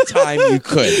every time you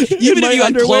could. Even if you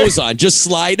had clothes on, just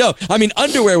slide. No, I mean,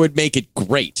 underwear would make it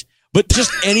great. But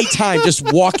just any time,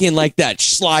 just walk in like that.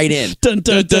 Slide in. Dun,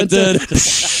 dun, dun, dun.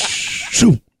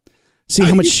 See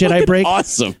how much shit I break?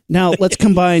 Awesome. Now, let's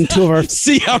combine two of our...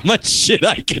 See how much shit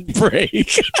I can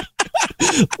break.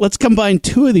 Let's combine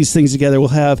two of these things together. We'll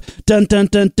have dun, dun,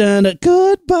 dun, dun,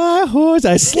 goodbye, horse.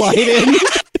 I slide in.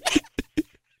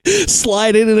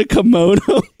 Slide in a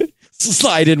kimono.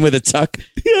 Slide in with a tuck.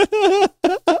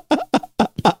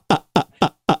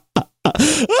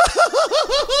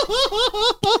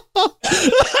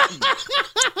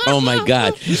 Oh my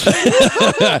God.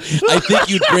 I think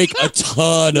you'd break a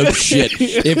ton of shit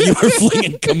if you were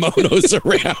flinging kimonos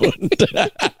around.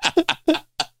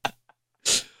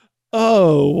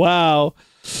 Oh, wow.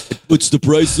 Puts the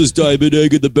priceless diamond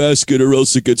egg in the basket or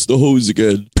else it gets the hose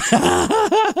again. Put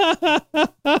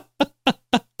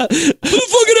the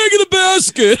fucking egg in the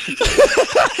basket.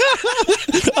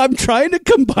 I'm trying to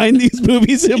combine these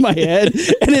movies in my head,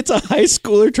 and it's a high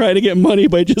schooler trying to get money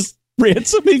by just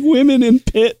ransoming women in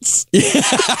pits.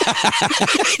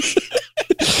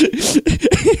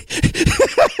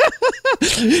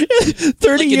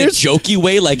 30 like years in a jokey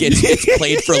way, like it's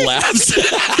played for laughs.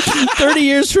 30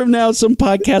 years from now, some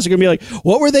podcasts are gonna be like,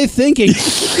 "What were they thinking?"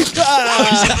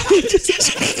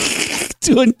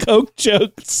 Doing coke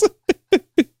jokes.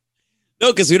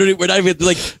 No, because we're not even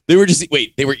like they were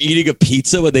eating a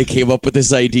pizza when they came up with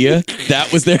this idea.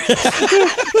 That was their.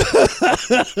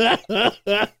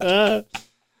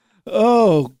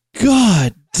 Oh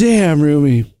God, damn,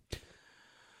 Rumi.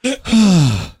 You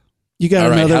got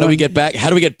all right, another how do we one? get back? How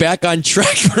do we get back on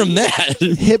track from that?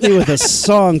 Hit me with a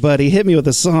song, buddy. Hit me with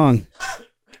a song.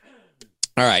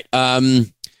 All right. I'm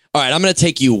going to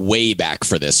take you way back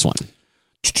for this one.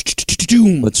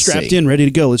 Let's strapped in, ready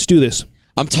to go. Let's do this.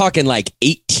 I'm talking like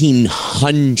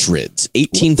 1800s,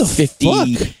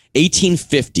 1850,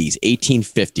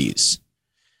 1850s.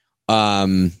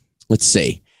 Let's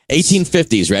see.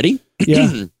 1850s, ready?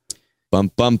 Yeah.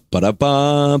 Bum bum ba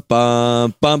bum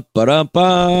bum bum ba bum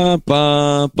bum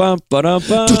bum ba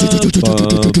bum.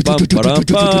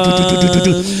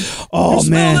 Oh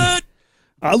man,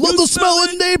 I love the smell of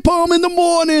napalm in the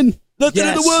morning. Nothing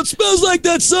in the world smells like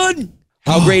that, son.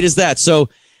 How great is that? So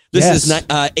this is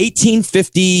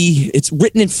 1850. It's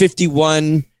written in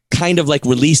 51, kind of like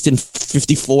released in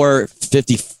 54,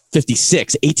 50,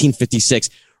 56, 1856.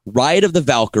 Ride of the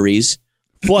Valkyries.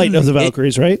 Flight of the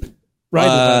Valkyries, right? Ride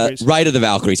of the Valkyries. Ride of the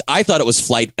Valkyries. I thought it was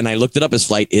Flight, and I looked it up as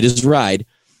Flight. It is Ride.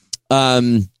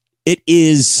 It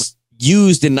is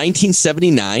used in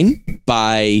 1979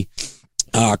 by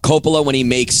Coppola when he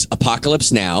makes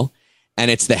Apocalypse Now,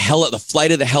 and it's the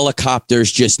flight of the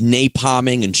helicopters just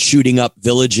napalming and shooting up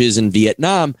villages in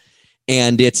Vietnam.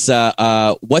 And it's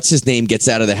what's his name gets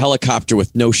out of the helicopter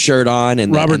with no shirt on,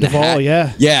 and Robert Duvall,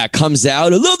 comes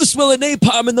out. I love the smell of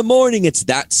napalm in the morning. It's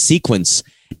that sequence.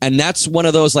 And that's one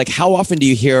of those, like, how often do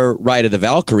you hear Ride of the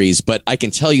Valkyries? But I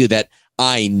can tell you that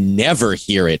I never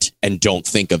hear it and don't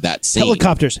think of that scene.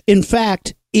 Helicopters. In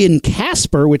fact, in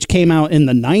Casper, which came out in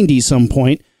the 90s some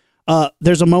point,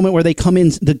 there's a moment where they come in,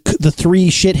 the three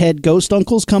shithead ghost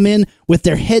uncles come in with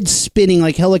their heads spinning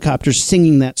like helicopters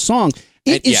singing that song.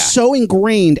 It is so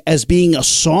ingrained as being a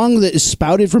song that is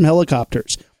spouted from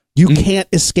helicopters. You can't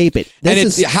escape it.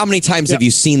 How many times have you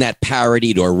seen that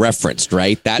parodied or referenced,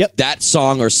 right? That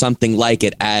song or something like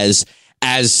it as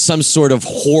some sort of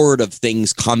horde of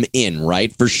things come in,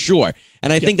 right? For sure.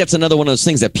 And I think that's another one of those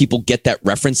things that people get that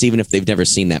reference even if they've never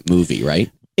seen that movie,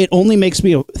 right? It only makes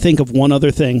me think of one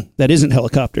other thing that isn't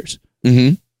helicopters.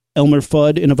 Mm-hmm. Elmer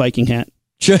Fudd in a Viking hat.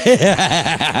 Kill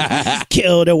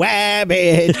the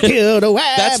wabbit, kill the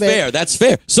wabbit. That's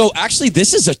fair. So actually,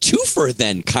 this is a twofer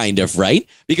then, kind of, right?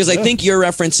 Because I think your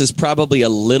reference is probably a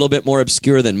little bit more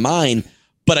obscure than mine,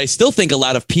 but I still think a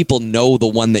lot of people know the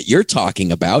one that you're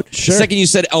talking about. Sure. The second you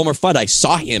said Elmer Fudd, I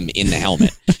saw him in the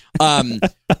helmet.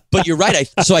 But you're right.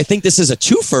 So I think this is a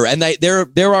twofer, and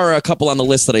there are a couple on the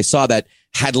list that I saw that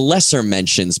had lesser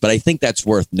mentions, but I think that's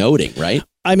worth noting, right?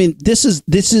 I mean, this is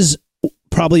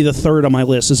probably the third on my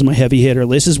list. This is my heavy hitter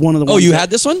list. This is one of the ones. Oh, you had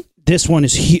this one? This one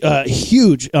is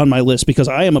huge on my list because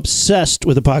I am obsessed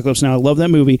with Apocalypse Now. I love that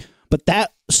movie, but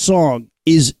that song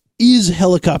is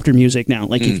helicopter music now.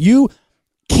 Like if you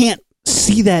can't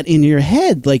see that in your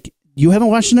head, like you haven't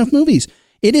watched enough movies.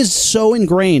 It is so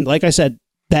ingrained. Like I said,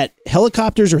 that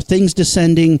helicopters or things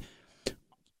descending.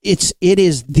 It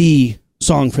is the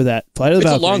song for that. Flight of the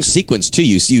Valkyries. It's a long sequence too.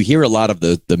 You hear a lot of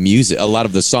the music, a lot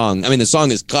of the song. I mean, the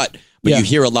song is cut. But you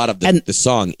hear a lot of the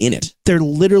song in it. They're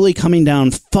literally coming down,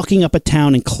 fucking up a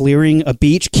town and clearing a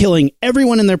beach, killing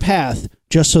everyone in their path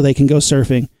just so they can go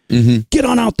surfing. Mm-hmm. Get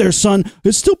on out there, son.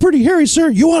 It's still pretty hairy, sir.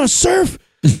 You want to surf?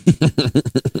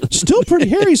 Still pretty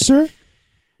hairy, sir.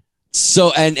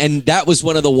 So, and that was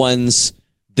one of the ones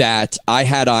that I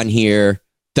had on here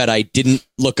that I didn't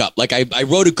look up. Like I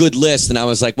wrote a good list and I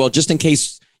was like, well, just in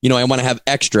case, I want to have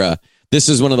extra. This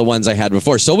is one of the ones I had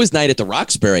before. So was Night at the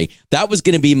Roxbury. That was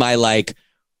going to be my,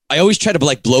 I always try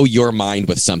to blow your mind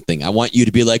with something. I want you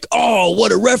to be like, oh,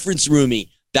 what a reference,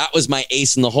 Rumi. That was my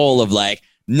ace in the hole of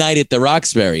Night at the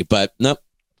Roxbury. But nope,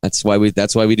 that's why we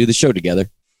do the show together.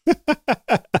 All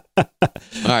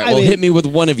right, hit me with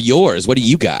one of yours. What do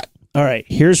you got? All right,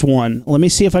 here's one. Let me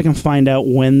see if I can find out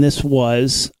when this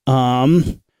was.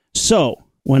 So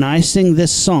when I sing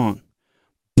this song,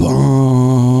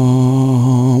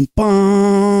 bum,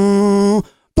 bum,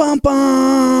 bum,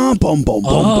 bum, bum, bum,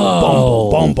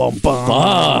 bum, bum, bum.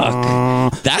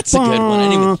 Fuck. That's a good one. I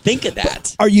didn't even think of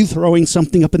that. Are you throwing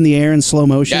something up in the air in slow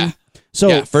motion? Yeah.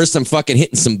 So first I'm fucking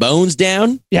hitting some bones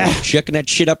down. Yeah. Chucking that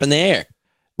shit up in the air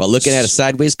while looking at a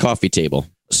sideways coffee table.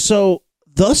 So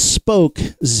Thus Spoke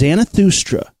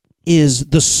Zarathustra is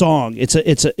the song. It's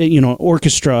a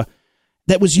orchestra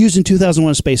that was used in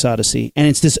 2001: A Space Odyssey, and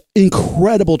it's this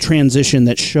incredible transition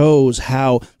that shows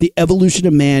how the evolution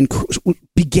of man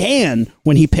began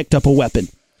when he picked up a weapon,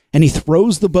 and he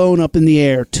throws the bone up in the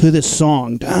air to this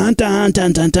song, dun dun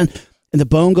dun dun dun, and the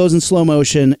bone goes in slow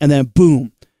motion, and then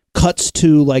boom, cuts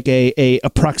to a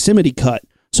proximity cut,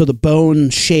 so the bone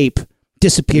shape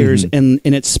disappears, and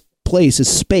in its place is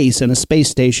space and a space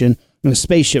station and a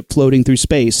spaceship floating through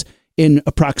space in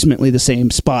approximately the same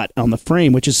spot on the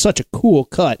frame, which is such a cool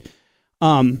cut.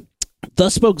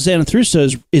 Thus Spoke Zarathustra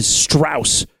is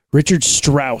Strauss, Richard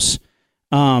Strauss.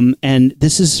 And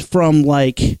this is from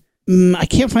I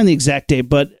can't find the exact date,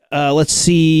 but let's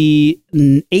see,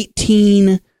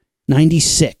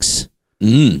 1896.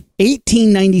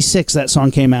 1896 that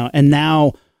song came out, and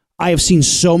now I have seen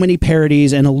so many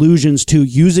parodies and allusions to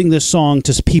using this song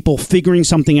to people figuring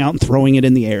something out and throwing it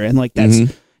in the air, and like that's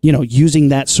using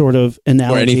that sort of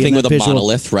analogy Or anything with a visual.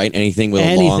 monolith, right? Anything with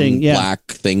a long black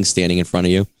thing standing in front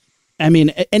of you. I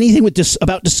mean, anything with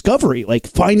about discovery, like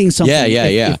finding something.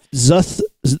 Yeah. If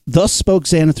Thus Spoke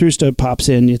Zarathustra pops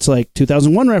in. It's like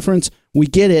 2001 reference. We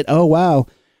get it. Oh, wow.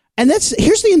 And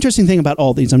here's the interesting thing about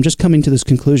all these. I'm just coming to this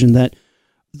conclusion that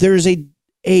there's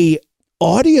a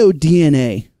audio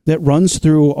DNA that runs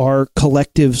through our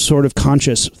collective sort of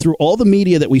conscious, through all the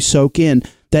media that we soak in,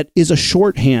 that is a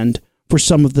shorthand for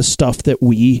some of the stuff that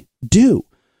we do.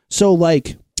 So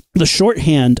like the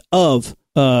shorthand of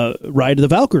Ride of the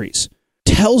Valkyries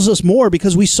tells us more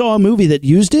because we saw a movie that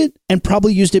used it and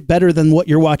probably used it better than what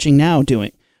you're watching now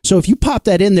doing. So if you pop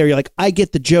that in there, you're like, I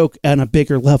get the joke on a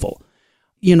bigger level.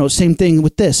 Same thing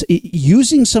with this.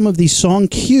 Using some of these song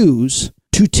cues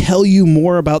to tell you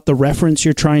more about the reference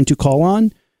you're trying to call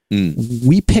on,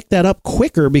 we pick that up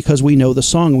quicker because we know the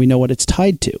song and we know what it's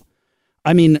tied to.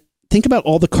 I mean, think about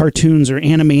all the cartoons or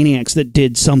Animaniacs that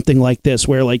did something like this,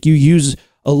 where like you use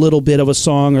a little bit of a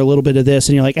song or a little bit of this,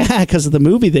 and you're like, because of the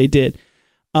movie they did.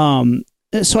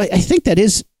 So I think that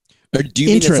is. Or do you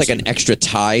mean it's like an extra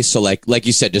tie? So like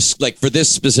you said, just like for this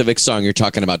specific song, you're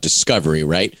talking about discovery,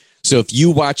 right? So if you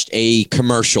watched a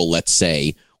commercial, let's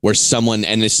say, where someone,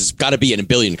 and this has got to be in a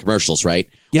billion commercials, right?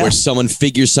 Yeah. Where someone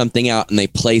figures something out and they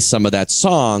play some of that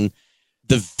song,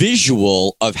 the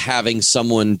visual of having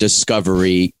someone discover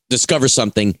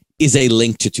something is a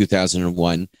link to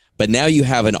 2001. But now you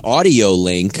have an audio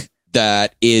link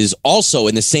that is also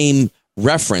in the same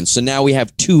reference. So now we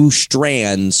have two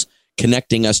strands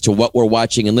connecting us to what we're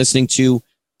watching and listening to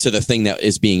the thing that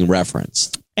is being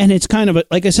referenced. And it's kind of,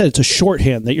 like I said, it's a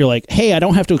shorthand that you're like, hey, I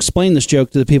don't have to explain this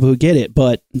joke to the people who get it,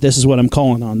 but this is what I'm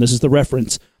calling on. This is the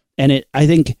reference. And it, I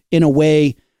think, in a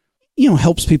way,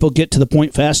 helps people get to the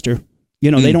point faster.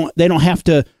 They don't have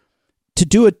to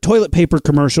do a toilet paper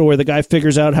commercial where the guy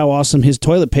figures out how awesome his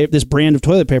this brand of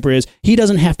toilet paper is. He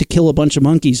doesn't have to kill a bunch of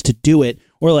monkeys to do it,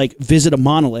 or like visit a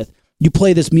monolith. You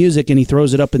play this music and he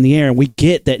throws it up in the air, and we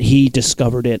get that he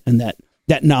discovered it and that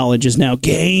knowledge is now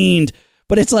gained.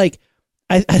 But it's like,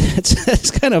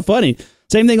 it's kind of funny.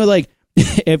 Same thing with like,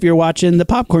 if you're watching the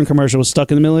popcorn commercial Stuck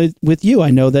in the Middle with You, I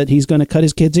know that he's going to cut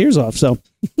his kid's ears off. So,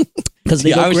 because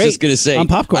I was just going to say, on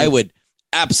popcorn. I would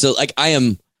absolutely, I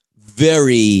am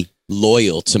very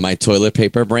loyal to my toilet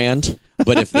paper brand.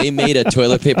 But if they made a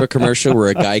toilet paper commercial where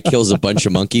a guy kills a bunch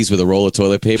of monkeys with a roll of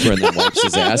toilet paper and then wipes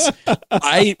his ass,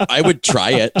 I would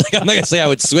try it. Like, I'm not going to say I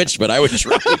would switch, but I would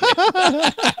try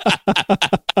it.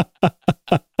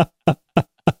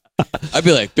 I'd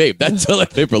be like, babe, that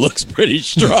toilet paper looks pretty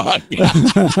strong.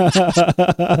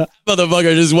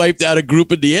 Motherfucker just wiped out a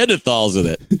group of Neanderthals with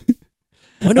it.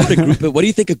 What do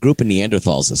you think a group of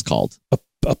Neanderthals is called?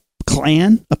 A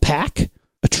clan? A pack?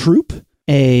 A troop?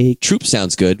 A troop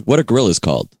sounds good. What are gorillas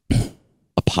called?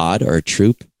 A pod or a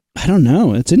troop? I don't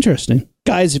know. It's interesting.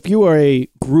 Guys, if you are a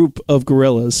group of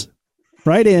gorillas,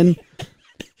 write in.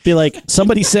 Be like,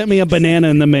 somebody sent me a banana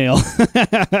in the mail.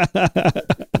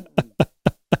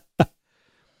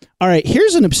 All right,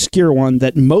 here's an obscure one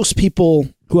that most people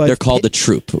they're called a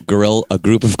troop. A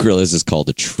group of gorillas is called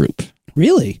a troop.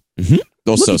 Really? Mm-hmm.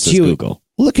 So says Google.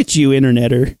 Look at you,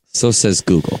 interneter. So says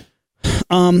Google.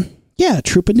 Yeah, a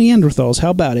troop of Neanderthals. How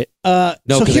about it? No,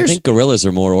 because I think gorillas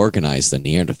are more organized than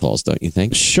Neanderthals, don't you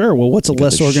think? Sure. Well, what's a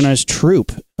less organized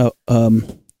troop?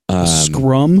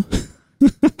 Scrum? I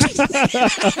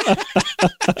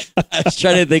was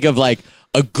trying to think of like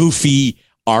a goofy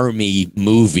army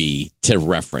movie to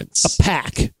reference. A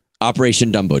pack.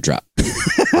 Operation Dumbo Drop.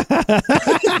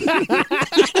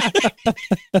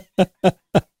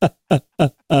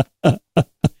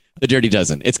 The Dirty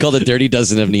Dozen. It's called the Dirty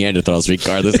Dozen of Neanderthals,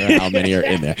 regardless of how many are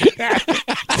in there.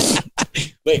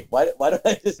 Wait, why don't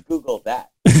I just Google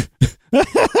that?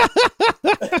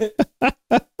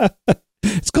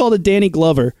 It's called a Danny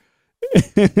Glover.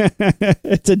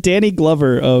 It's a Danny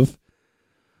Glover of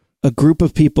a group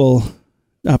of people.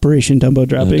 Operation Dumbo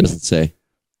Dropping. It doesn't say.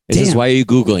 This is why are you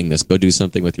Googling this? Go do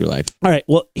something with your life. All right.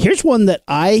 Well, here's one that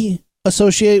I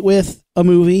associate with a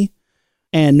movie,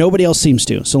 and nobody else seems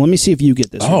to. So let me see if you get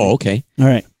this. Oh, okay. All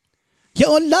right.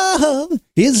 Your love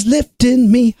is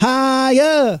lifting me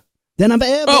higher than I've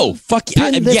ever. Oh, fuck yeah!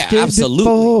 Yeah, absolutely.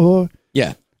 Before.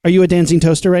 Yeah. Are you a dancing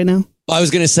toaster right now? Well, I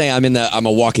was going to say I'm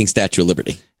a walking Statue of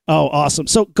Liberty. Oh, awesome!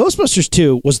 So Ghostbusters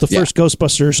 2 was the first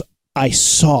Ghostbusters I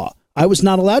saw. I was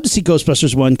not allowed to see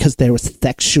Ghostbusters 1 because there were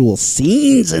sexual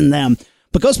scenes in them.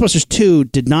 But Ghostbusters 2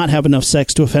 did not have enough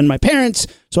sex to offend my parents,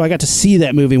 so I got to see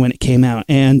that movie when it came out.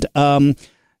 And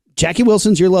Jackie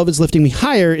Wilson's Your Love Is Lifting Me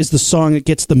Higher is the song that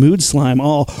gets the mood slime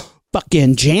all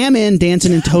fucking jamming,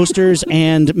 dancing in toasters,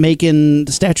 and making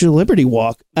the Statue of Liberty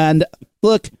walk. And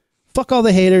look, fuck all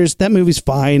the haters. That movie's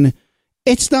fine.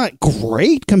 It's not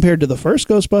great compared to the first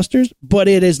Ghostbusters, but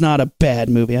it is not a bad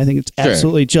movie. I think it's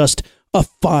absolutely just a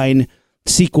fine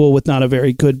sequel with not a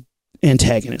very good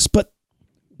antagonist. But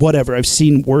whatever. I've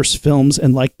seen worse films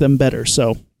and liked them better,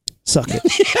 so suck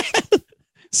it.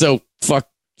 So fuck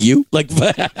you? Like,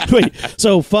 wait,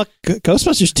 so fuck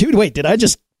Ghostbusters 2? Wait, did I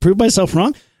just prove myself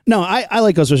wrong? No, I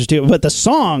like Ghostbusters 2, but the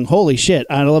song, holy shit,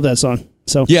 I love that song.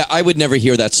 So yeah, I would never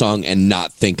hear that song and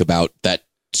not think about that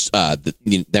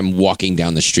them walking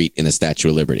down the street in the Statue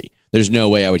of Liberty. There's no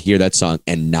way I would hear that song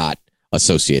and not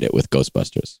associate it with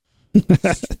Ghostbusters.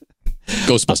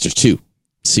 Ghostbusters 2,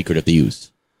 Secret of the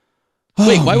Ooze.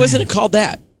 Wait, why wasn't it called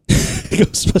that?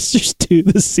 Ghostbusters 2,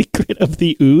 The Secret of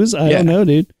the Ooze? I don't know,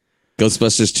 dude.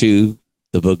 Ghostbusters 2,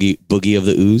 The Boogie of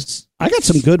the Ooze. I got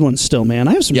some good ones still, man.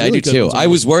 I have some really I do good too. ones. I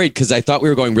was worried because I thought we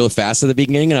were going real fast at the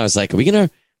beginning, and I was like, are we gonna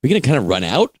kind of run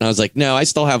out? And I was like, no, I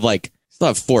still have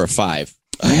 4 or 5.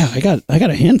 Oh, yeah, I got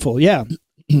a handful. Yeah.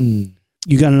 You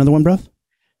got another one, bro?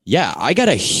 Yeah, I got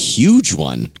a huge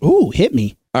one. Ooh, hit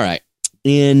me. All right.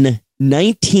 In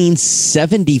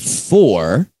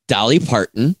 1974, Dolly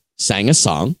Parton sang a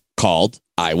song called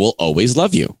I Will Always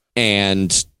Love You.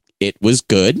 And it was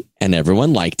good and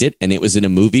everyone liked it. And it was in a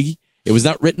movie. It was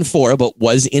not written for, but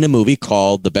was in a movie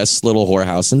called The Best Little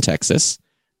Whorehouse in Texas,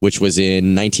 which was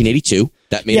in 1982.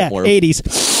 That made it more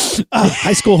 80s.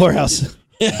 High School Whorehouse.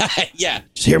 Yeah.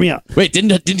 Just hear me out. Wait,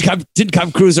 didn't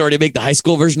Tom Cruise already make the high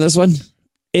school version of this one?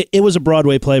 It was a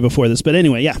Broadway play before this, but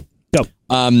anyway, yeah. Go.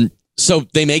 So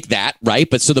they make that, right?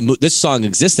 But so this song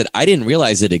existed. I didn't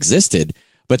realize it existed.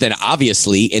 But then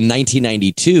obviously in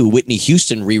 1992, Whitney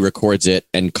Houston re-records it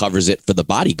and covers it for The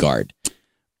Bodyguard.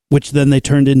 Which then they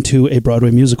turned into a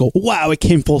Broadway musical. Wow, it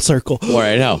came full circle. Or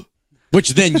I know.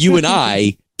 Which then you and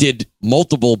I did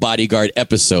multiple Bodyguard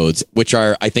episodes, which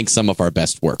are, I think, some of our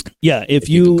best work. Yeah, if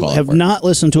you have not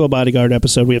listened to a Bodyguard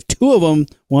episode, we have 2 of them.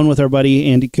 One with our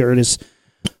buddy Andy Curtis.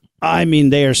 I mean,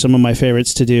 they are some of my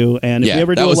favorites to do. And if we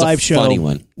ever do a live show,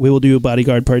 we will do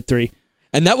Bodyguard Part 3.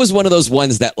 And that was one of those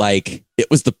ones that, like, it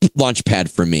was the launch pad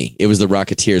for me. It was the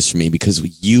Rocketeers for me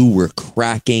because you were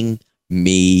cracking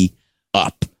me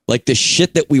up. Like the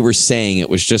shit that we were saying, it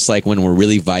was just like when we're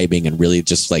really vibing and really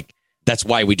just like, that's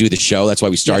why we do the show. That's why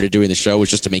we started doing the show, was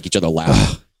just to make each other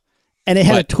laugh. And it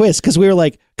had a twist because we were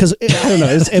like, because I don't know,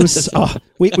 it was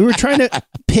we were trying to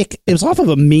pick, it was off of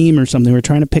a meme or something. We were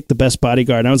trying to pick the best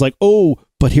Bodyguard. And I was like, oh,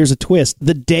 but here's a twist.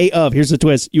 The day of, here's the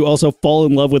twist. You also fall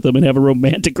in love with him and have a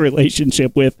romantic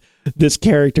relationship with this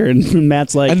character. And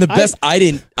Matt's like, and the best, I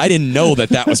didn't know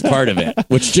that was part of it,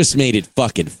 which just made it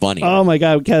fucking funny. Oh my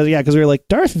God. Because we were like,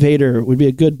 Darth Vader would be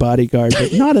a good bodyguard,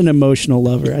 but not an emotional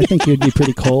lover. I think he would be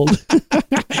pretty cold.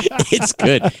 It's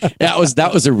good.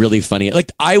 That was a really funny,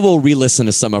 like, I will re-listen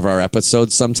to some of our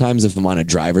episodes sometimes if I'm on a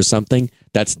drive or something.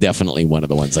 That's definitely one of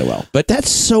the ones I will. But that's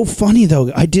so funny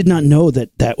though. I did not know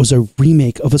that was a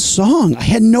remake of a song. I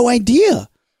had no idea.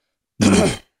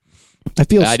 I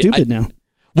feel stupid now.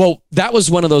 Well, that was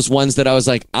one of those ones that I was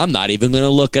like, I'm not even going to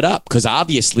look it up because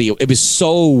obviously it was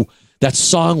that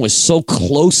song was so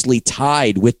closely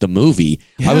tied with the movie.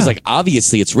 Yeah. I was like,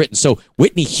 obviously it's written. So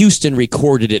Whitney Houston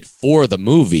recorded it for the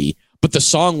movie, but the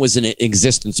song was in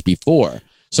existence before.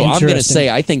 So I'm going to say,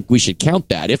 I think we should count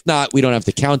that. If not, we don't have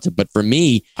to count it. But for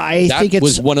me, that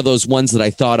was one of those ones that I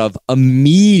thought of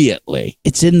immediately.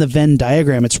 It's in the Venn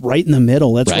diagram. It's right in the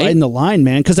middle. That's right in the line,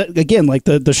 man. Because again, like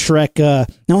the Shrek,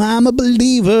 No, I'm a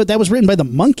Believer, that was written by the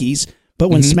Monkees. But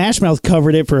when Smash Mouth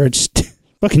covered it for a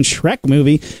fucking Shrek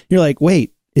movie, you're like,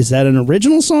 wait, is that an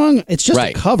original song? It's just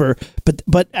a cover. But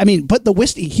the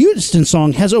Whitney Houston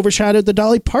song has overshadowed the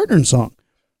Dolly Parton song.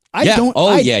 I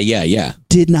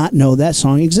did not know that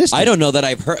song existed. I don't know that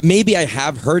I've heard. Maybe I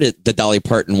have heard it, the Dolly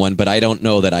Parton one, but I don't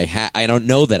know that I have. I don't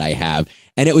know that I have.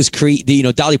 And it was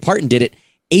Dolly Parton did it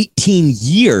 18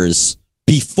 years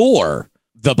before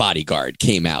The Bodyguard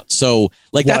came out. So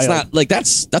like that's not like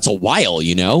that's a while,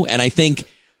 And I think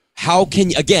how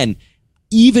can again,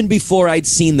 even before I'd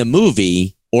seen the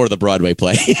movie or the Broadway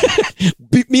play,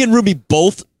 me and Ruby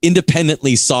both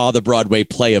independently saw the Broadway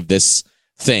play of this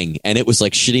thing, and it was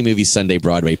like Shitty Movie Sunday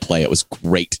Broadway play. It was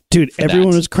great, dude.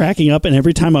 Everyone was cracking up, and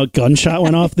every time a gunshot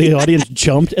went off, the audience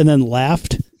jumped and then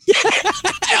laughed. Yeah,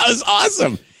 that was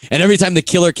awesome. And every time the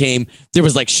killer came, there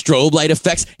was like strobe light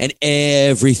effects, and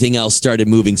everything else started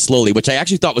moving slowly, which I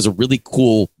actually thought was a really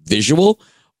cool visual.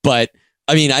 But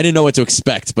I mean, I didn't know what to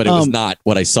expect, but it was not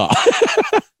what I saw.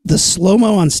 The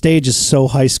slow-mo on stage is so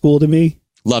high school to me.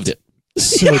 Loved it.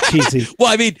 So cheesy.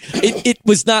 Well, I mean, it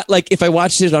was not like if I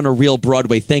watched it on a real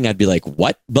Broadway thing, I'd be like,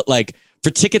 what? But like for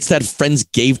tickets that friends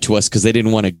gave to us because they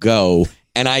didn't want to go.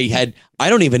 And I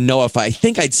don't even know if I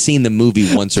think I'd seen the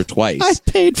movie once or twice. I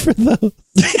paid for those.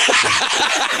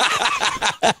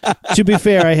 To be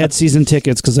fair, I had season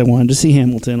tickets because I wanted to see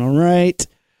Hamilton. All right.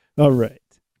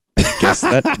 Guess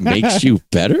that makes you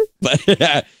better.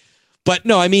 But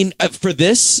no, I mean, for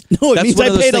this. No, it that's means one I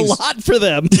of those paid things. a lot for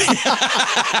them.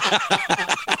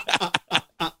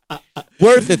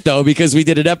 Worth it, though, because we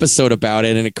did an episode about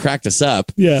it and it cracked us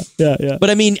up. Yeah. But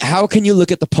I mean, how can you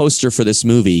look at the poster for this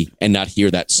movie and not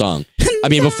hear that song? I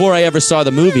mean, before I ever saw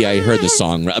the movie, I heard the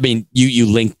song. I mean, you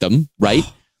linked them, right?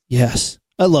 Yes.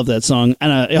 I love that song.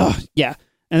 And yeah.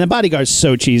 And The Bodyguard's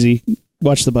so cheesy.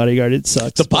 Watch The Bodyguard. It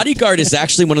sucks. The Bodyguard is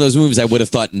actually one of those movies I would have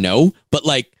thought no, but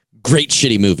like, great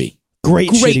shitty movie.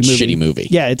 Great shitty movie.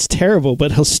 Yeah, it's terrible,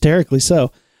 but hysterically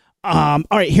so. All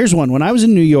right, here's one. When I was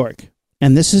in New York,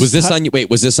 and this is... Was this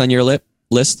on your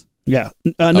list? Yeah.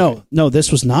 No,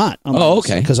 this was not.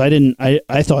 Okay. Because I didn't...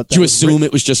 I thought... Did you assume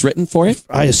it was just written for it?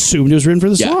 I assumed it was written for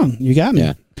the song. You got me.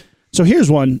 Yeah. So here's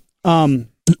one.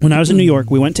 When I was in New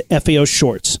York, we went to FAO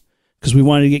Shorts because we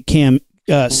wanted to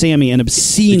get Sammy an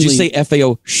obscenely... Did you say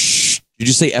FAO... Did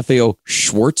you say FAO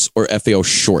Schwartz or FAO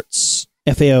Shorts?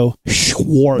 FAO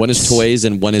Schwartz. One is toys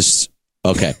and one is...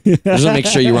 Okay. Just want to make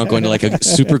sure you weren't going to like a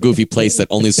super goofy place that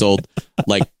only sold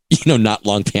like, not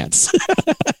long pants.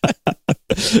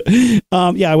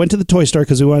 Yeah, I went to the toy store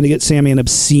because we wanted to get Sammy an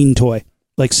obscene toy.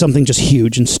 Like something just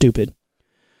huge and stupid.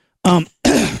 Should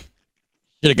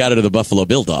have got it to the Buffalo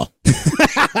Bill doll.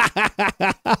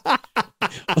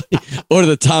 Or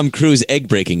the Tom Cruise egg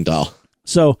breaking doll.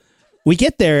 So we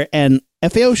get there and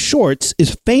FAO Shorts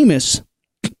is famous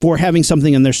for having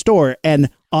something in their store. And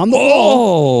on the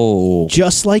wall,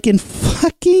 just like in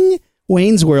fucking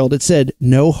Wayne's World, it said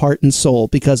no heart and soul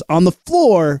because on the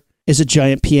floor is a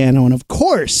giant piano. And of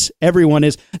course, everyone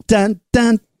is dun,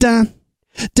 dun, dun,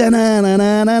 dun, dun, dun,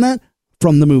 dun, dun, dun,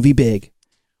 from the movie Big.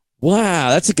 Wow,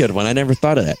 that's a good one. I never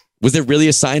thought of that. Was there really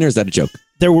a sign or is that a joke?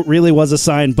 There really was a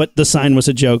sign, but the sign was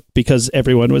a joke because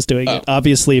everyone was doing it.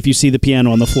 Obviously, if you see the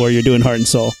piano on the floor, you're doing heart and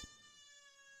soul.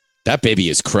 That baby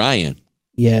is crying.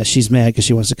 Yeah, she's mad because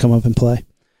she wants to come up and play.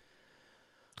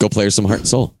 Go play her some heart and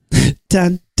soul.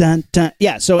 Dun, dun, dun.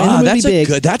 Yeah, so in the movie Big...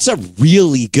 That's a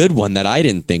really good one that I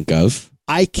didn't think of.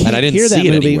 I can't and I didn't hear see that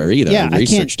it movie. anywhere either. Yeah, I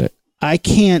researched it. I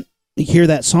can't hear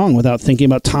that song without thinking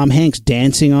about Tom Hanks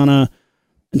dancing on a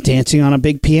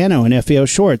big piano in FAO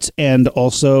Shorts, and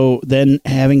also then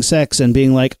having sex and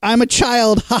being like, "I'm a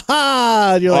child, ha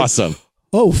ha!" You're like, awesome.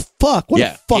 Oh fuck! What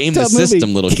a fucked game the up movie.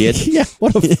 system, little kid. Yeah,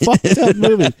 what a fucked up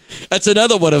movie. That's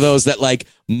another one of those that like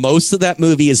most of that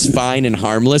movie is fine and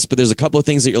harmless, but there's a couple of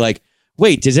things that you're like,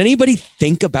 wait, does anybody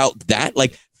think about that?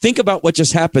 Like, think about what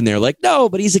just happened there. Like, no,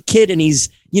 but he's a kid and he's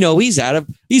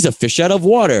a fish out of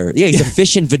water. Yeah, he's a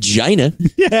fish in vagina. The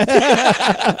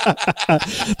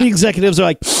executives are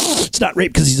like, it's not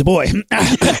rape because he's a boy. And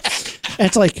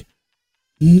it's like,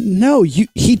 no,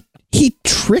 he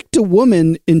tricked a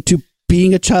woman into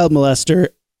being a child molester,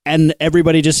 and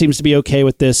everybody just seems to be okay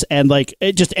with this. And like,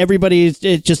 I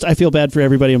feel bad for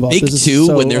everybody involved. Big this Two,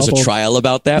 so when there's awful. a trial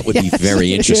about that, would be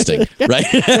very interesting, right?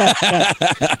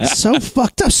 So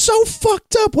fucked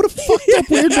up. What a fucked up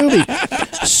weird movie.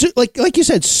 Like you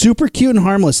said, super cute and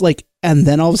harmless. Like, and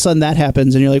then all of a sudden that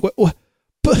happens, and you're like, what?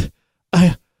 But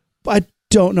I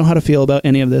don't know how to feel about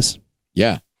any of this.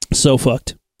 Yeah, so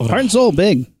fucked. Heart and soul,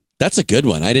 Big. That's a good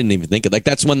one. I didn't even think of like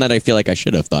that's one that I feel like I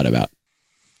should have thought about.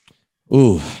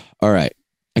 Ooh, all right.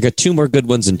 I got two more good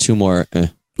ones and two more.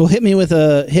 Well, hit me with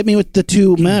the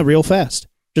two real fast.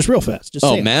 Just real fast. Just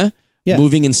say it. Meh? Yeah.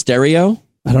 Moving in Stereo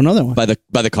I don't know that one. by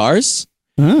the Cars.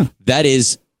 Ah. That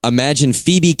is, imagine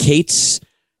Phoebe Cates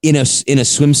in a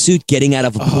swimsuit getting out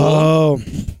of a pool. Oh,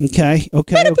 okay.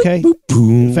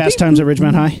 Fast Times at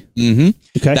Ridgemont High. Mm-hmm.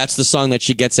 Okay. That's the song that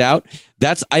she gets out.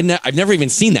 I've never even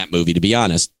seen that movie, to be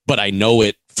honest, but I know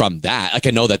it from that. Like,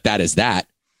 I know that is that.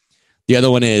 The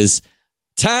other one is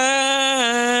Time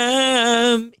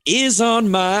is on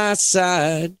my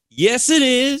side. Yes, it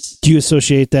is. Do you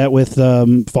associate that with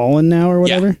Fallen now or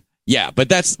whatever? Yeah, but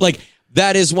that's like,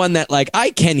 that is one that like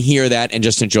I can hear that and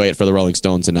just enjoy it for the Rolling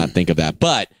Stones and not think of that.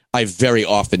 But I very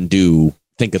often do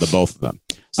think of the both of them.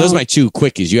 So those are my two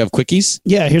quickies. You have quickies?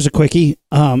 Yeah, here's a quickie.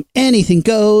 Anything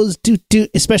goes, do,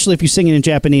 especially if you sing it in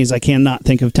Japanese. I cannot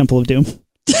think of Temple of Doom.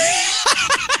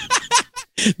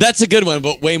 That's a good one,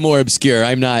 but way more obscure.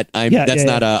 Not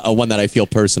a one that I feel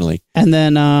personally. And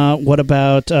then what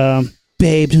about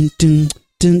Babe? Dun, dun,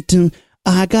 dun, dun.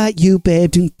 I got you,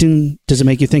 babe. Dun, dun. Does it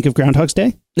make you think of Groundhog's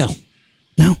Day? No.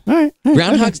 No. All right.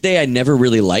 Groundhog's Day I never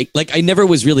really liked. Like, I never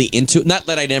was really into it. Not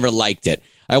that I never liked it.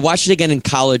 I watched it again in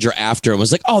college or after and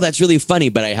was like, oh, that's really funny,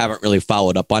 but I haven't really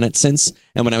followed up on it since.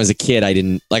 And when I was a kid, I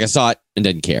didn't, like, I saw it and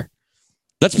didn't care.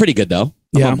 That's pretty good, though.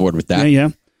 I'm on board with that.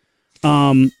 Yeah.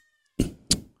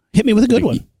 Hit me with a good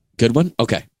one. Good one?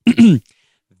 Okay.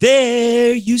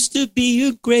 There used to be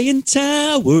a gray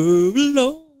tower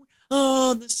alone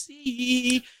on the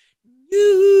sea.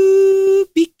 You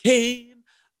became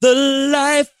the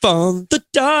life on the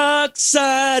dark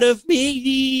side of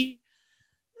me.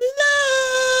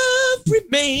 Love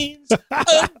remains a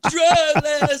drug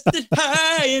lasted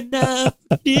high enough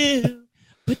to dim.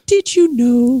 But did you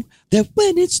know that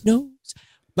when it snows,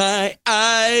 my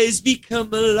eyes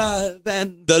become alive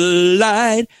and the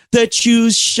light that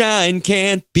you shine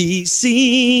can't be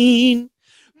seen?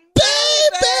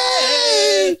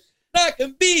 Baby, I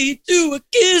can beat you a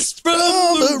kiss from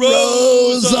the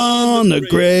rose on the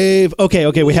grave.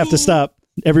 Okay, we have to stop.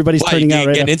 Everybody's turning out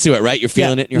right getting now. into it, right? You're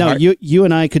feeling it in your heart? You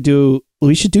and I could do,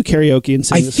 we should do karaoke and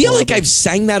sing I this feel like horrible. I've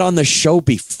sang that on the show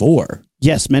before.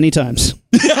 Yes, many times.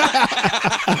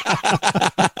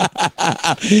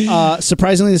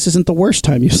 Surprisingly, this isn't the worst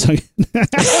time you've sung it.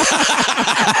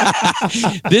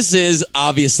 This is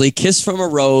obviously Kiss from a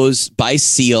Rose by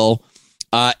Seal.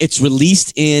 It's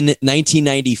released in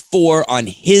 1994 on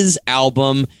his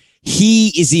album. He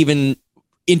is even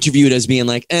interviewed as being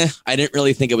like, I didn't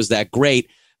really think it was that great.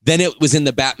 Then it was in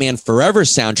the Batman Forever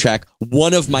soundtrack,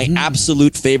 one of my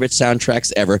absolute favorite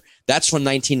soundtracks ever. That's from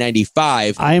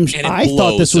 1995. I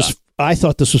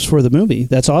thought this was for the movie.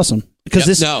 That's awesome. Because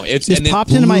this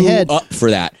popped into my head up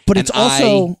for that. But and it's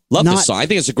also I love this song. I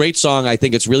think it's a great song. I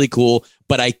think it's really cool,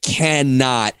 but I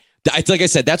cannot, like I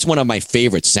said, that's one of my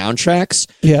favorite soundtracks.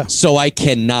 Yeah. So I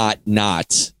cannot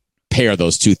not pair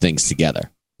those two things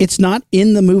together. It's not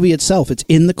in the movie itself. It's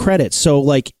in the credits. So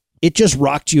like it just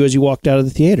rocked you as you walked out of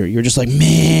the theater. You're just like,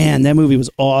 man, that movie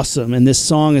was awesome. And this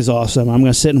song is awesome. I'm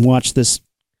going to sit and watch the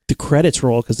credits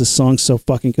roll because this song's so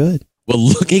fucking good. Well,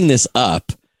 looking this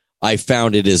up, I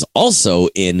found it is also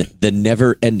in The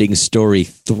Never Ending Story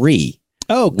 3.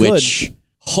 Oh, good. Which,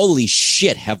 holy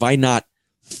shit, have I not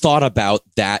thought about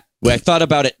that? Well, I thought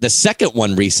about it, the second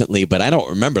one recently, but I don't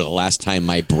remember the last time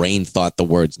my brain thought the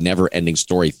words Never Ending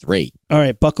Story 3. All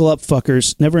right, buckle up,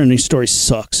 fuckers. Never Ending Story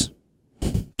sucks.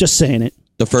 Just saying it.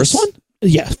 The first one?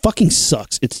 Yeah, fucking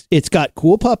sucks. It's got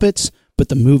cool puppets, but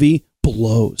the movie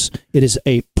blows. It is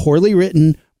a poorly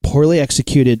written, poorly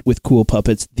executed with cool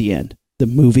puppets. The end. The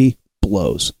movie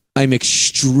blows. I'm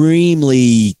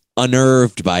extremely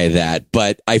unnerved by that,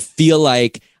 but I feel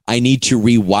like I need to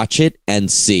rewatch it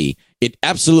and see. It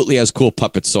absolutely has cool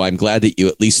puppets, so I'm glad that you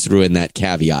at least threw in that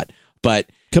caveat.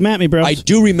 But come at me, bro. I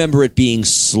do remember it being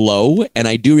slow, and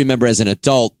I do remember as an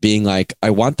adult being like, I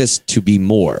want this to be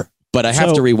more, but I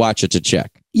have to rewatch it to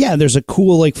check. Yeah, there's a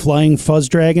cool like flying fuzz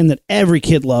dragon that every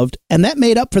kid loved, and that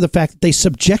made up for the fact that they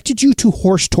subjected you to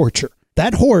horse torture.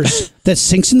 That horse that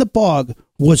sinks in the bog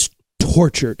was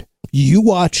tortured. You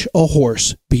watch a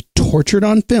horse be tortured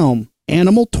on film,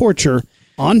 animal torture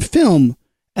on film,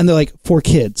 and they're like, for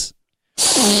kids.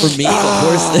 For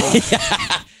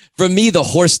me, the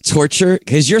horse torture,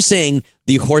 because you're saying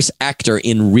the horse actor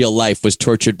in real life was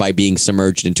tortured by being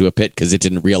submerged into a pit because it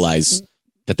didn't realize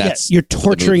that's you're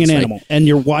torturing an animal, and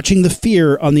you're watching the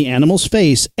fear on the animal's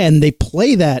face, and they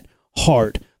play that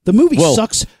hard. The movie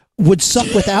would suck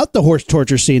without the horse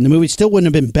torture scene. The movie still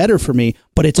wouldn't have been better for me,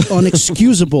 but it's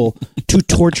unexcusable to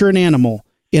torture an animal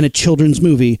in a children's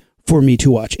movie for me to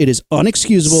watch. It is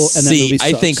unexcusable, and that movie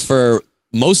sucks. I think for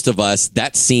most of us,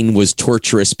 that scene was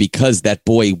torturous because that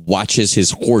boy watches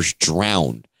his horse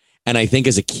drown. And I think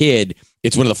as a kid,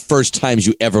 it's one of the first times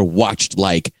you ever watched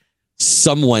like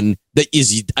someone that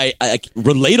is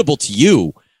relatable to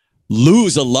you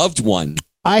lose a loved one.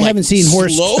 I haven't seen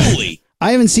horse slowly.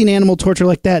 I haven't seen animal torture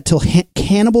like that till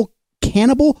Cannibal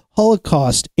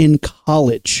Holocaust in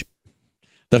college.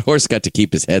 That horse got to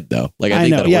keep his head though. Like I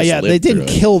think know, yeah. They didn't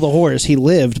kill the horse; he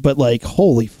lived. But like,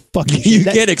 holy fucking! You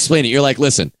can't explain it. You're like,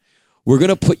 listen, we're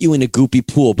gonna put you in a goopy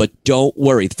pool, but don't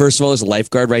worry. First of all, there's a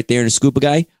lifeguard right there and a scuba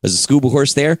guy. There's a scuba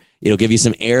horse there. It'll give you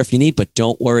some air if you need, but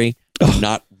don't worry, you're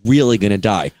not really gonna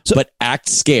die. But act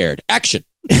scared. Action.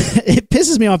 It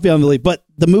pisses me off beyond belief, but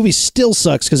the movie still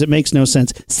sucks because it makes no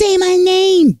sense. Say my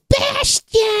name,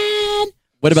 Bastion.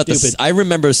 What about this? I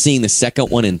remember seeing the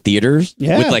second one in theaters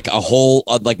with like a whole,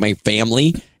 like my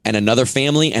family and another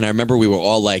family. And I remember we were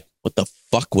all like, what the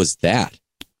fuck was that?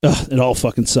 Ugh, it all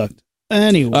fucking sucked.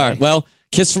 Anyway. All right. Well,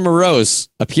 Kiss from a Rose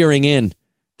appearing in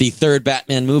the third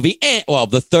Batman movie, and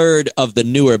the third of the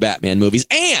newer Batman movies,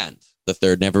 and the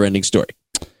third Neverending Story.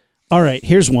 All right,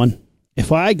 here's one.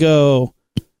 If I go,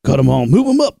 cut them on, move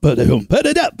them up, put it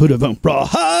up, put it on,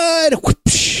 rawhide.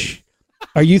 Whoopsh.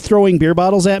 Are you throwing beer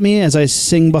bottles at me as I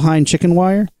sing behind chicken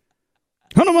wire?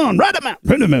 Cut them on, ride them out,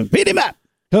 put them on, beat him up.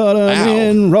 Cut them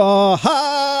in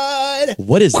rawhide.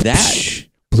 What is that?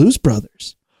 Blues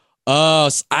Brothers. Oh,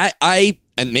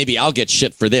 and maybe I'll get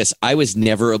shit for this. I was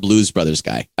never a Blues Brothers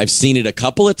guy. I've seen it a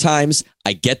couple of times.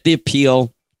 I get the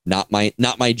appeal. Not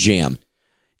my jam.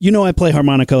 You know I play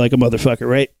harmonica like a motherfucker,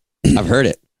 right? I've heard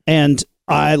it. And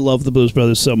I love the Blues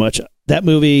Brothers so much. That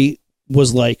movie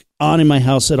was like on in my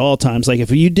house at all times. Like if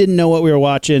you didn't know what we were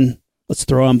watching, let's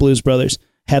throw on Blues Brothers.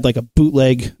 Had like a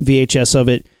bootleg VHS of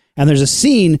it. And there's a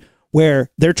scene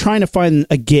where they're trying to find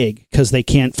a gig because they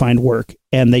can't find work.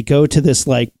 And they go to this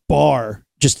like bar.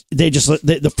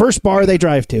 The first bar they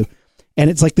drive to. And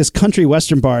it's like this country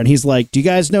western bar. And he's like, do you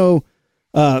guys know...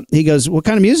 he goes, what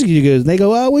kind of music do you do? And they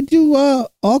go, we do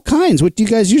all kinds. What do you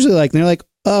guys usually like? And they're like,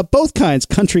 both kinds,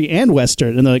 country and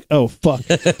western. And they're like, oh, fuck.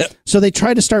 So they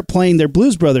try to start playing their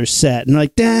Blues Brothers set. And they're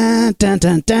like, dun, dun,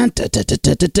 dun, dun, dun, dun, dun,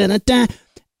 dun, dun, dun, dun.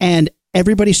 And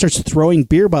everybody starts throwing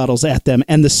beer bottles at them.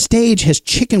 And the stage has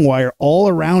chicken wire all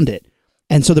around it.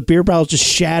 And so the beer bottles just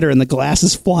shatter and the glass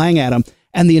is flying at them.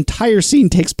 And the entire scene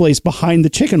takes place behind the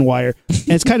chicken wire. And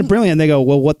it's kind of brilliant. And they go,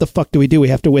 well, what the fuck do? We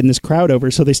have to win this crowd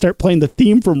over. So they start playing the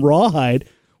theme from Rawhide.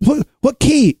 What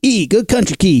key? E, good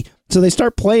country key. So they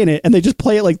start playing it, and they just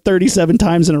play it like 37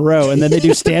 times in a row. And then they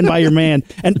do Stand By Your Man.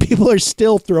 And people are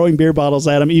still throwing beer bottles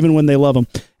at them, even when they love them.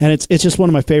 And it's just one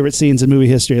of my favorite scenes in movie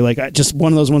history. Like, just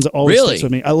one of those ones that always sticks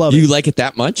with me. I love it. You like it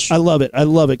that much? I love it. I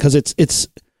love it because it's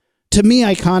to me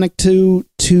iconic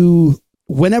to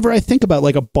whenever I think about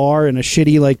like a bar and a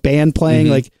shitty like band playing,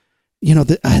 like, you know,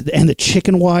 and the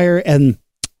chicken wire, and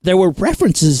there were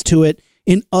references to it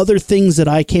in other things that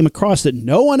I came across that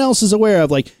no one else is aware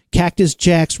of, like Cactus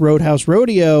Jack's Roadhouse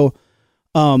Rodeo,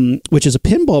 which is a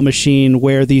pinball machine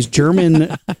where these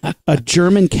a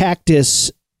German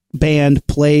cactus band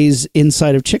plays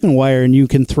inside of chicken wire, and you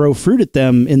can throw fruit at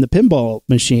them in the pinball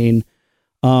machine.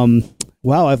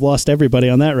 Wow, I've lost everybody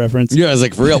on that reference. Yeah, I was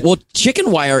like, for real. Well,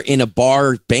 chicken wire in a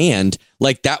bar band,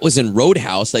 like that was in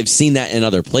Roadhouse. I've seen that in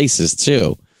other places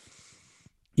too.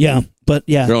 Yeah, but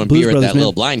yeah. Throwing Blues beer Brothers, at that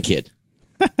little blind kid.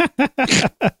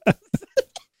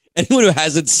 Anyone who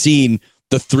hasn't seen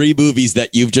the three movies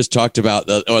that you've just talked about,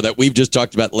 or that we've just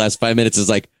talked about the last 5 minutes, is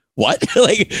like, what?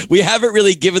 Like, we haven't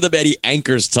really given them any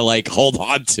anchors to like hold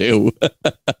on to.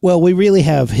 Well, we really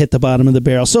have hit the bottom of the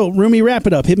barrel. So, Rumi, wrap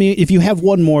it up. Hit me. If you have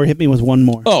one more, hit me with one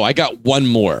more. Oh, I got one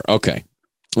more. Okay.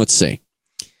 Let's see.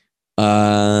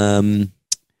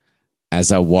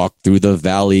 As I walk through the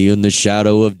valley in the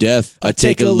shadow of death, I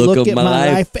take a look at my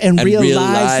life and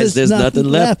realize there's nothing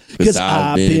left. Because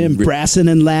I've been brassing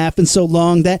and laughing so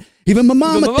long that even my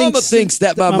mama thinks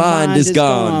that my mind is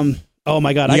gone. Oh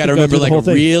my God! You got to remember, like a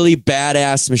really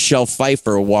badass Michelle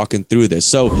Pfeiffer walking through this.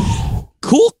 So,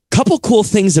 couple cool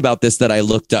things about this that I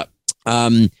looked up.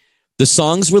 The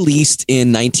song's released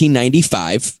in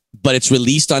 1995, but it's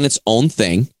released on its own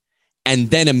thing,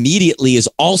 and then immediately is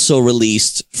also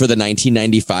released for the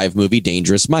 1995 movie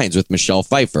Dangerous Minds with Michelle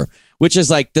Pfeiffer, which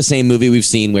is like the same movie we've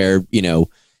seen where, you know,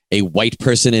 a white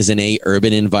person is in a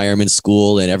urban environment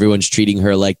school and everyone's treating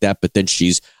her like that, but then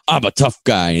I'm a tough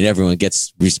guy and everyone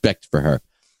gets respect for her.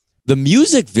 The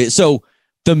music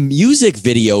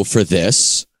video for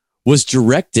this was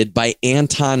directed by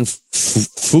Anton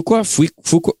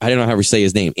Fuqua. I don't know how to say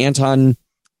his name. Anton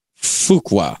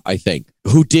Fuqua, I think,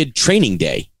 who did Training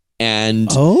Day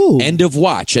and End of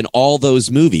Watch and all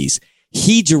those movies.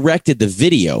 He directed the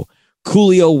video.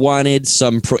 Coolio wanted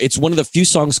it's one of the few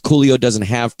songs Coolio doesn't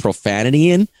have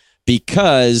profanity in,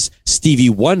 because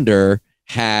Stevie Wonder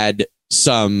had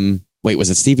some, was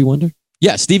it Stevie Wonder?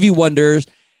 Yeah, Stevie Wonder.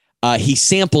 He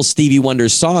samples Stevie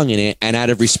Wonder's song in it, and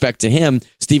out of respect to him,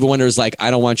 Stevie Wonder is like,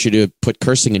 I don't want you to put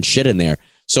cursing and shit in there.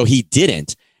 So he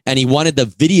didn't. And he wanted the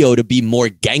video to be more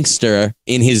gangster,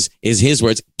 in his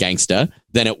words, gangsta,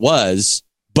 than it was.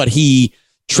 But he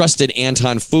trusted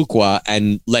Anton Fuqua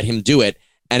and let him do it.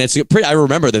 And I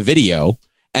remember the video,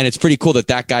 and it's pretty cool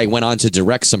that guy went on to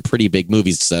direct some pretty big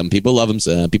movies. Some people love him,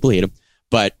 some people hate him.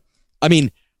 But, I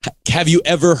mean, have you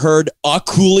ever heard a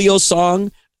Coolio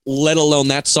song, let alone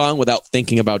that song, without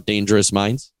thinking about Dangerous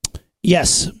Minds?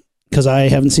 Yes. because I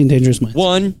haven't seen Dangerous Minds.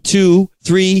 1, 2,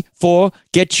 3, 4.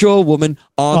 Get your woman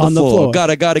on the floor.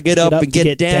 Gotta get up and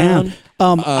get down.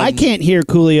 I can't hear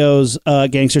Coolio's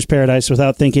Gangster's Paradise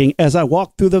without thinking, as I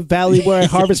walk through the valley where I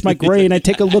harvest my grain, I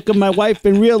take a look at my wife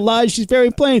and realize she's very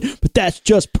plain, but that's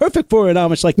just perfect for an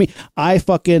Amish like me.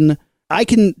 I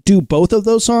can do both of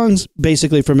those songs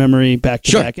basically from memory, back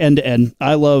to back, end to end.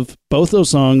 I love both those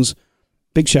songs.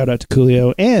 Big shout out to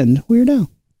Coolio and Weird Al.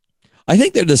 I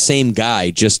think they're the same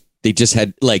guy, they just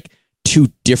had like 2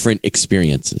 different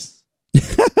experiences.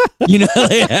 You know,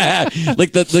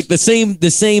 like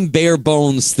the same bare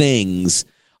bones things.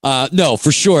 No,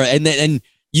 for sure. And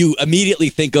you immediately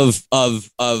think of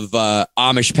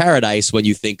Amish Paradise when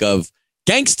you think of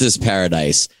Gangsta's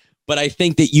Paradise. But I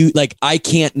think that I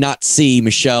can't not see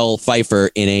Michelle Pfeiffer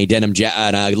in a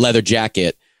a leather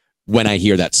jacket when I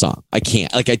hear that song. I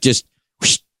can't. I just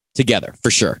together for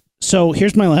sure. So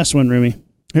here's my last one, Rumi.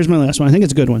 Here's my last one. I think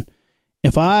it's a good one.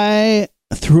 If I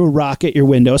threw a rock at your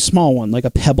window, a small one, like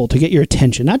a pebble, to get your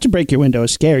attention, not to break your window or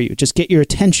scare you, just get your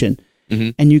attention,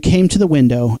 and you came to the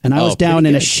window, and I was down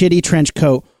in a shitty trench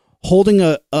coat, holding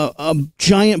a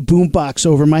giant boombox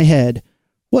over my head,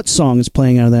 what song is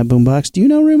playing out of that boombox? Do you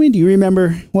know, Rumi? Do you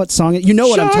remember what song? You know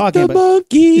what I'm talking about.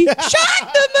 Monkey.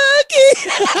 Shock the monkey.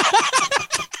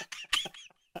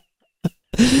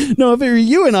 No, if it were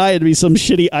you and I, it'd be some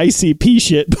shitty ICP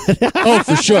shit. Oh,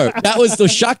 for sure. That was the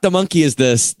Shock the Monkey is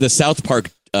the South Park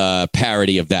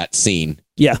parody of that scene.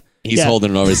 Yeah. He's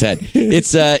holding it over his head.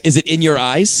 It's is it In Your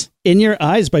Eyes? In Your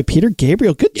Eyes by Peter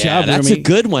Gabriel. Good job, that's Rumi. a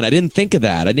good one. I didn't think of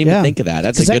that. I didn't even think of that.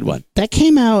 That's a good one. That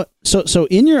came out. So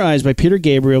In Your Eyes by Peter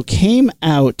Gabriel came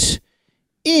out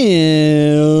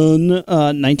in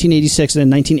 1986, and in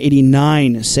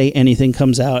 1989, Say Anything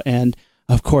comes out, and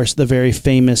of course the very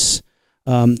famous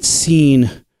scene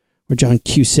where John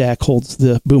Cusack holds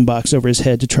the boombox over his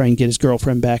head to try and get his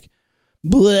girlfriend back.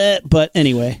 But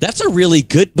anyway, that's a really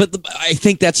good. But I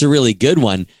think that's a really good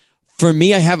one. For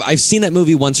me, I've seen that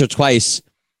movie once or twice.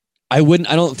 I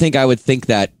don't think I would think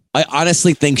that. I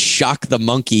honestly think Shock the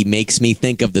Monkey makes me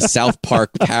think of the South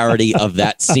Park parody of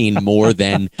that scene more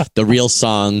than the real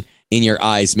song In Your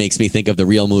Eyes makes me think of the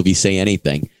real movie Say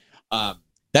Anything.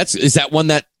 Is that one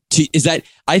that?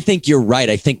 I think you're right.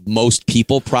 I think most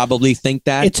people probably think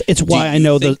that. It's why I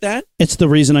know that. It's the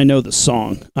reason I know the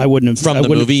song. I wouldn't have from the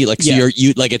movie. Like, so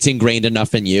you like it's ingrained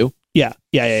enough in you. Yeah,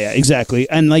 exactly.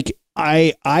 And like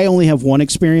I only have one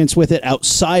experience with it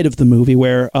outside of the movie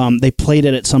where they played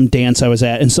it at some dance I was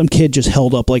at, and some kid just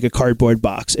held up like a cardboard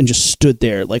box and just stood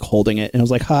there like holding it, and I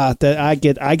was like, I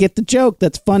get the joke.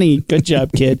 That's funny. Good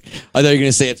job, kid. I thought you were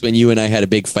gonna say it's when you and I had a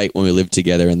big fight when we lived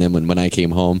together, and then when I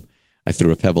came home, I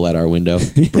threw a pebble at our window,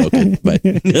 broke it, but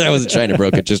I wasn't trying to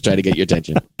broke it, just trying to get your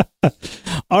attention.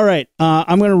 All right.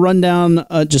 I'm going to run down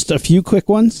just a few quick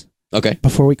ones. Okay.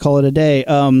 Before we call it a day.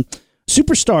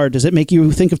 Superstar, does it make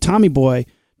you think of Tommy Boy?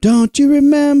 Don't you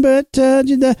remember,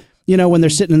 when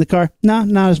they're sitting in the car? No,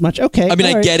 not as much. Okay. I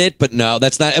mean, I get it, but no,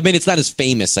 that's not, it's not as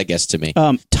famous, I guess, to me.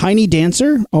 Tiny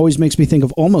Dancer always makes me think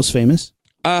of Almost Famous.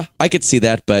 I could see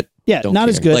that, but yeah, not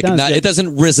as good. It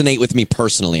doesn't resonate with me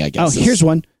personally, I guess. Oh, here's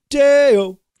one.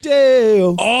 Dale.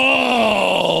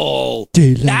 Oh,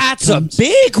 that's a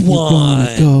big one.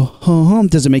 Go home.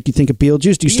 Does it make you think of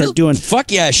Beetlejuice? Do you start doing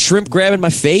fuck yeah, shrimp grabbing my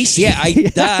face? Yeah,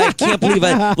 I can't believe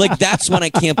that's one I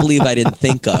can't believe I didn't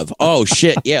think of. Oh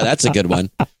shit, yeah, that's a good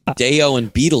one. Deo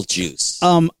and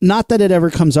Beetlejuice. Not that it ever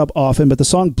comes up often, but the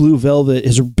song Blue Velvet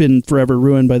has been forever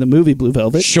ruined by the movie Blue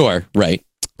Velvet. Sure, right.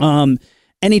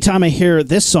 Anytime I hear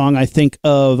this song, I think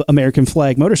of American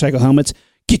Flag motorcycle helmets.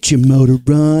 Get your motor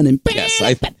running. Yes,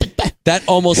 that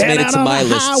almost made it to my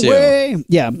list too.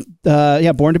 Yeah,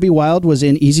 Born to Be Wild was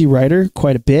in Easy Rider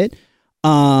quite a bit.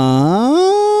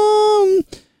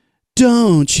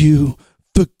 Don't you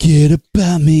forget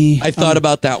about me. I thought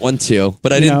about that one too,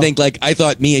 but I didn't think I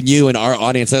thought me and you and our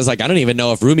audience. I was like, I don't even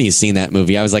know if Rumi's seen that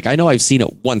movie. I was like, I know I've seen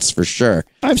it once for sure.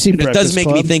 I've seen it. It does make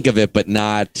me think of it, but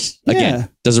not again.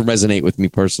 Doesn't resonate with me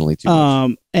personally too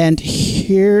much. And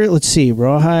here, let's see,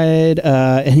 Rawhide.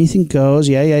 Anything goes.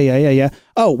 Yeah.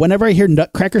 Oh, whenever I hear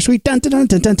Nutcracker Suite, I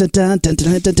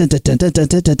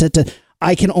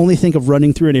can only think of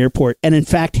running through an airport, and in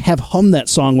fact, have hummed that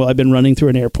song while I've been running through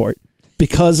an airport.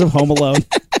 Because of Home Alone.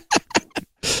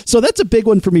 So that's a big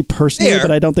one for me personally, but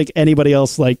I don't think anybody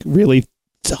else really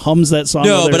hums that song.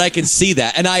 No, but I can see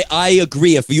that. And I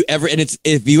agree. If you ever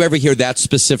hear that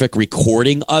specific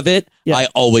recording of it, I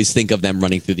always think of them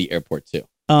running through the airport too.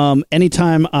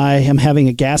 Anytime I am having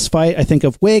a gas fight, I think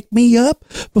of Wake Me Up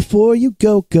Before You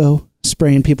Go,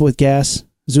 spraying people with gas.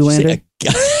 Zoolander.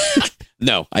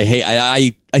 No,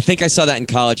 I think I saw that in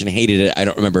college and hated it. I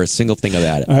don't remember a single thing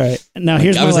about it. All right. Now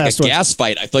here's I my was like last a one. gas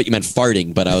fight. I thought you meant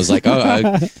farting, but I was like,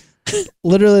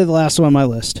 Literally the last one on my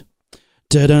list.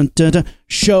 Dun, dun, dun.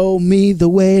 Show me the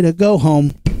way to go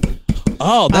home.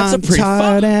 oh, that's I'm a pretty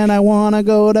tired fun. and I want to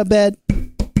go to bed.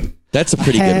 That's a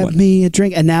pretty good Have one. me a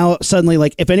drink. And now suddenly,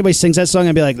 like, if anybody sings that song,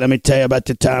 I'd be like, let me tell you about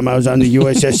the time I was on the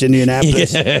USS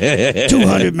Indianapolis.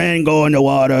 200 men go in the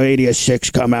water,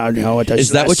 86 come out. You know, Is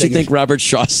that what you think Robert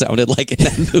Shaw sounded like in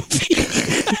that movie?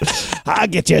 I'll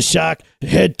get you a shock.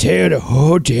 Head tear the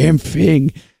whole damn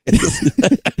thing.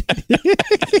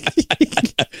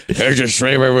 There's a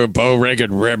slaver with Bo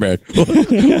Reagan ribbon. What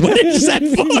is that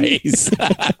voice?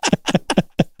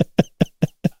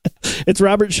 It's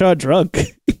Robert Shaw drunk.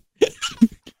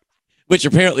 Which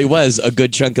apparently was a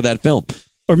good chunk of that film.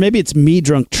 Or maybe it's me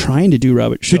drunk trying to do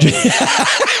Robert Shaw.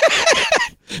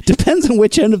 Depends on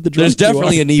which end of the drunk There's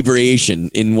definitely you are. inebriation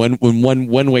in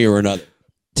one way or another.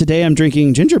 Today I'm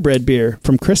drinking gingerbread beer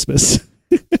from Christmas.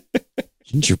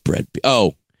 Gingerbread beer.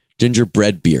 Oh,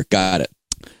 gingerbread beer. Got it.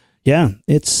 Yeah,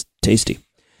 it's tasty.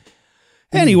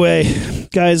 Anyway,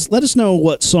 guys, let us know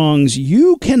what songs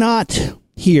you cannot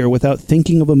hear without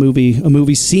thinking of a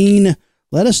movie scene.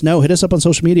 Let us know. Hit us up on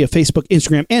social media, Facebook,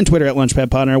 Instagram, and Twitter at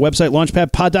LaunchpadPod, on our website,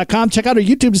 launchpadpod.com. Check out our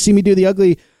YouTube to see me do the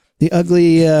ugly,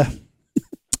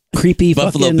 creepy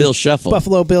Buffalo fucking Bill Shuffle.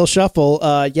 Buffalo Bill Shuffle.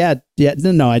 Yeah.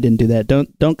 No, I didn't do that.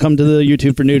 Don't come to the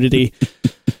YouTube for nudity.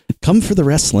 Come for the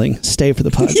wrestling. Stay for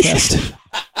the podcast.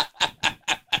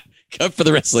 Come for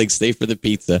the wrestling, stay for the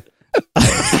pizza.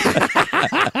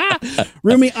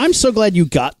 Rumi, I'm so glad you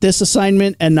got this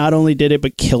assignment and not only did it,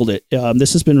 but killed it.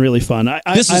 This has been really fun.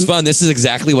 This was fun. This is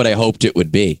exactly what I hoped it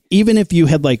would be. Even if you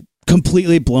had like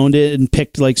completely blown it and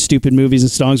picked like stupid movies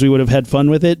and songs, we would have had fun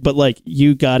with it. But like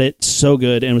you got it so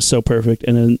good and it was so perfect.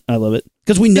 And I love it.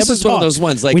 Because we never is one of those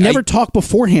ones, like, we never talk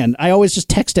beforehand. I always just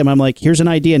text him. I'm like, here's an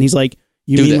idea. And he's like,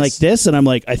 you Do mean this. like this? And I'm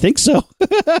like, I think so.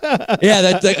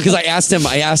 Yeah, because I asked him,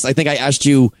 I think I asked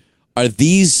you, are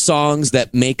these songs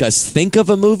that make us think of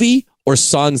a movie or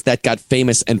songs that got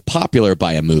famous and popular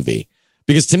by a movie?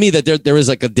 Because to me that there is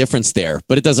like a difference there,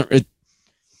 but it doesn't.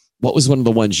 What was one of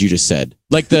the ones you just said?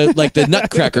 Like the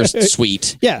Nutcracker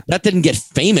Suite. Yeah. That didn't get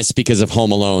famous because of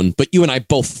Home Alone, but you and I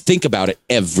both think about it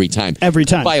every time. Every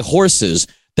time. By Horses,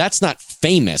 that's not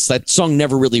famous. That song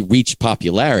never really reached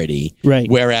popularity. Right.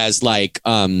 Whereas like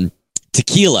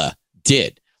Tequila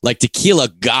did. Like Tequila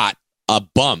got a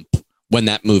bump when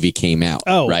that movie came out.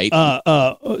 Oh, right.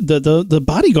 The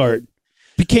Bodyguard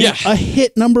became Yeah. a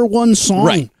hit #1 song.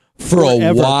 Right. For a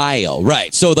forever. while.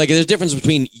 Right. So like there's a difference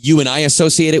between you and I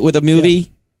associate it with a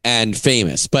movie and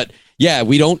famous. But yeah,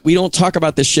 we don't talk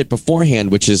about this shit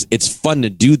beforehand, which is it's fun to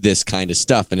do this kind of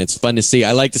stuff and it's fun to see.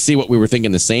 I like to see what we were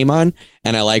thinking the same on,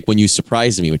 and I like when you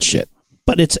surprise me with shit.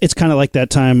 But it's kind of like that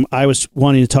time I was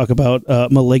wanting to talk about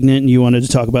Malignant and you wanted to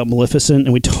talk about Maleficent,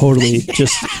 and we totally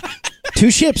just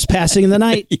two ships passing in the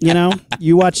night. You know,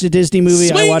 you watched a Disney movie.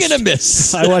 Swing I watched and a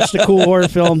miss. I watched a cool horror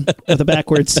film with a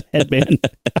backwards headband.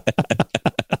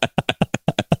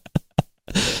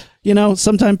 You know,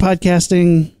 sometime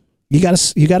podcasting, you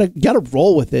gotta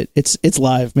roll with it. It's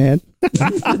live, man.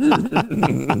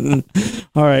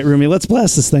 All right, Rumi, let's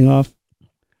blast this thing off.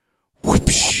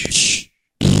 Whoopsh.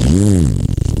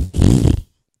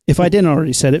 If I didn't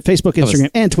already said it, Facebook, Instagram,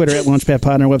 and Twitter at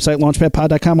LaunchpadPod, on our website,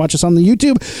 launchpadpod.com. Watch us on the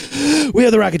YouTube. We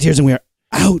are the Rocketeers, and we are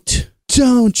out.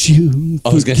 Don't you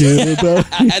forget about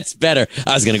That's better.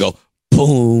 I was gonna go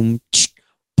boom,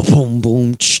 boom,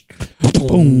 boom, boom,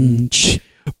 boom,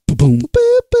 boom,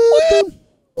 boom,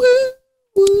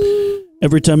 boom.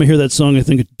 Every time I hear that song, I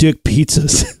think of Dick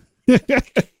Pizzas.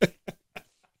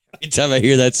 Every time I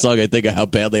hear that song, I think of how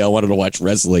badly I wanted to watch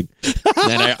wrestling,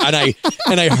 and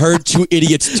I heard two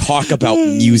idiots talk about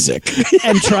music.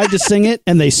 And tried to sing it,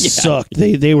 and they sucked.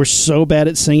 They were so bad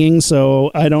at singing,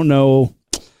 so I don't know.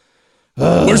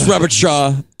 Worst Robert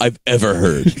Shaw I've ever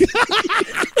heard.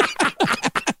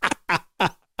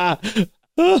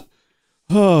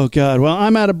 Oh, God. Well,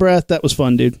 I'm out of breath. That was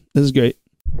fun, dude. This is great.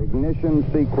 Ignition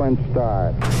sequence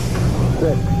start.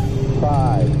 6,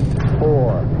 5,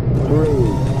 4, 3,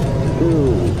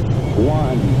 2,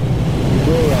 1.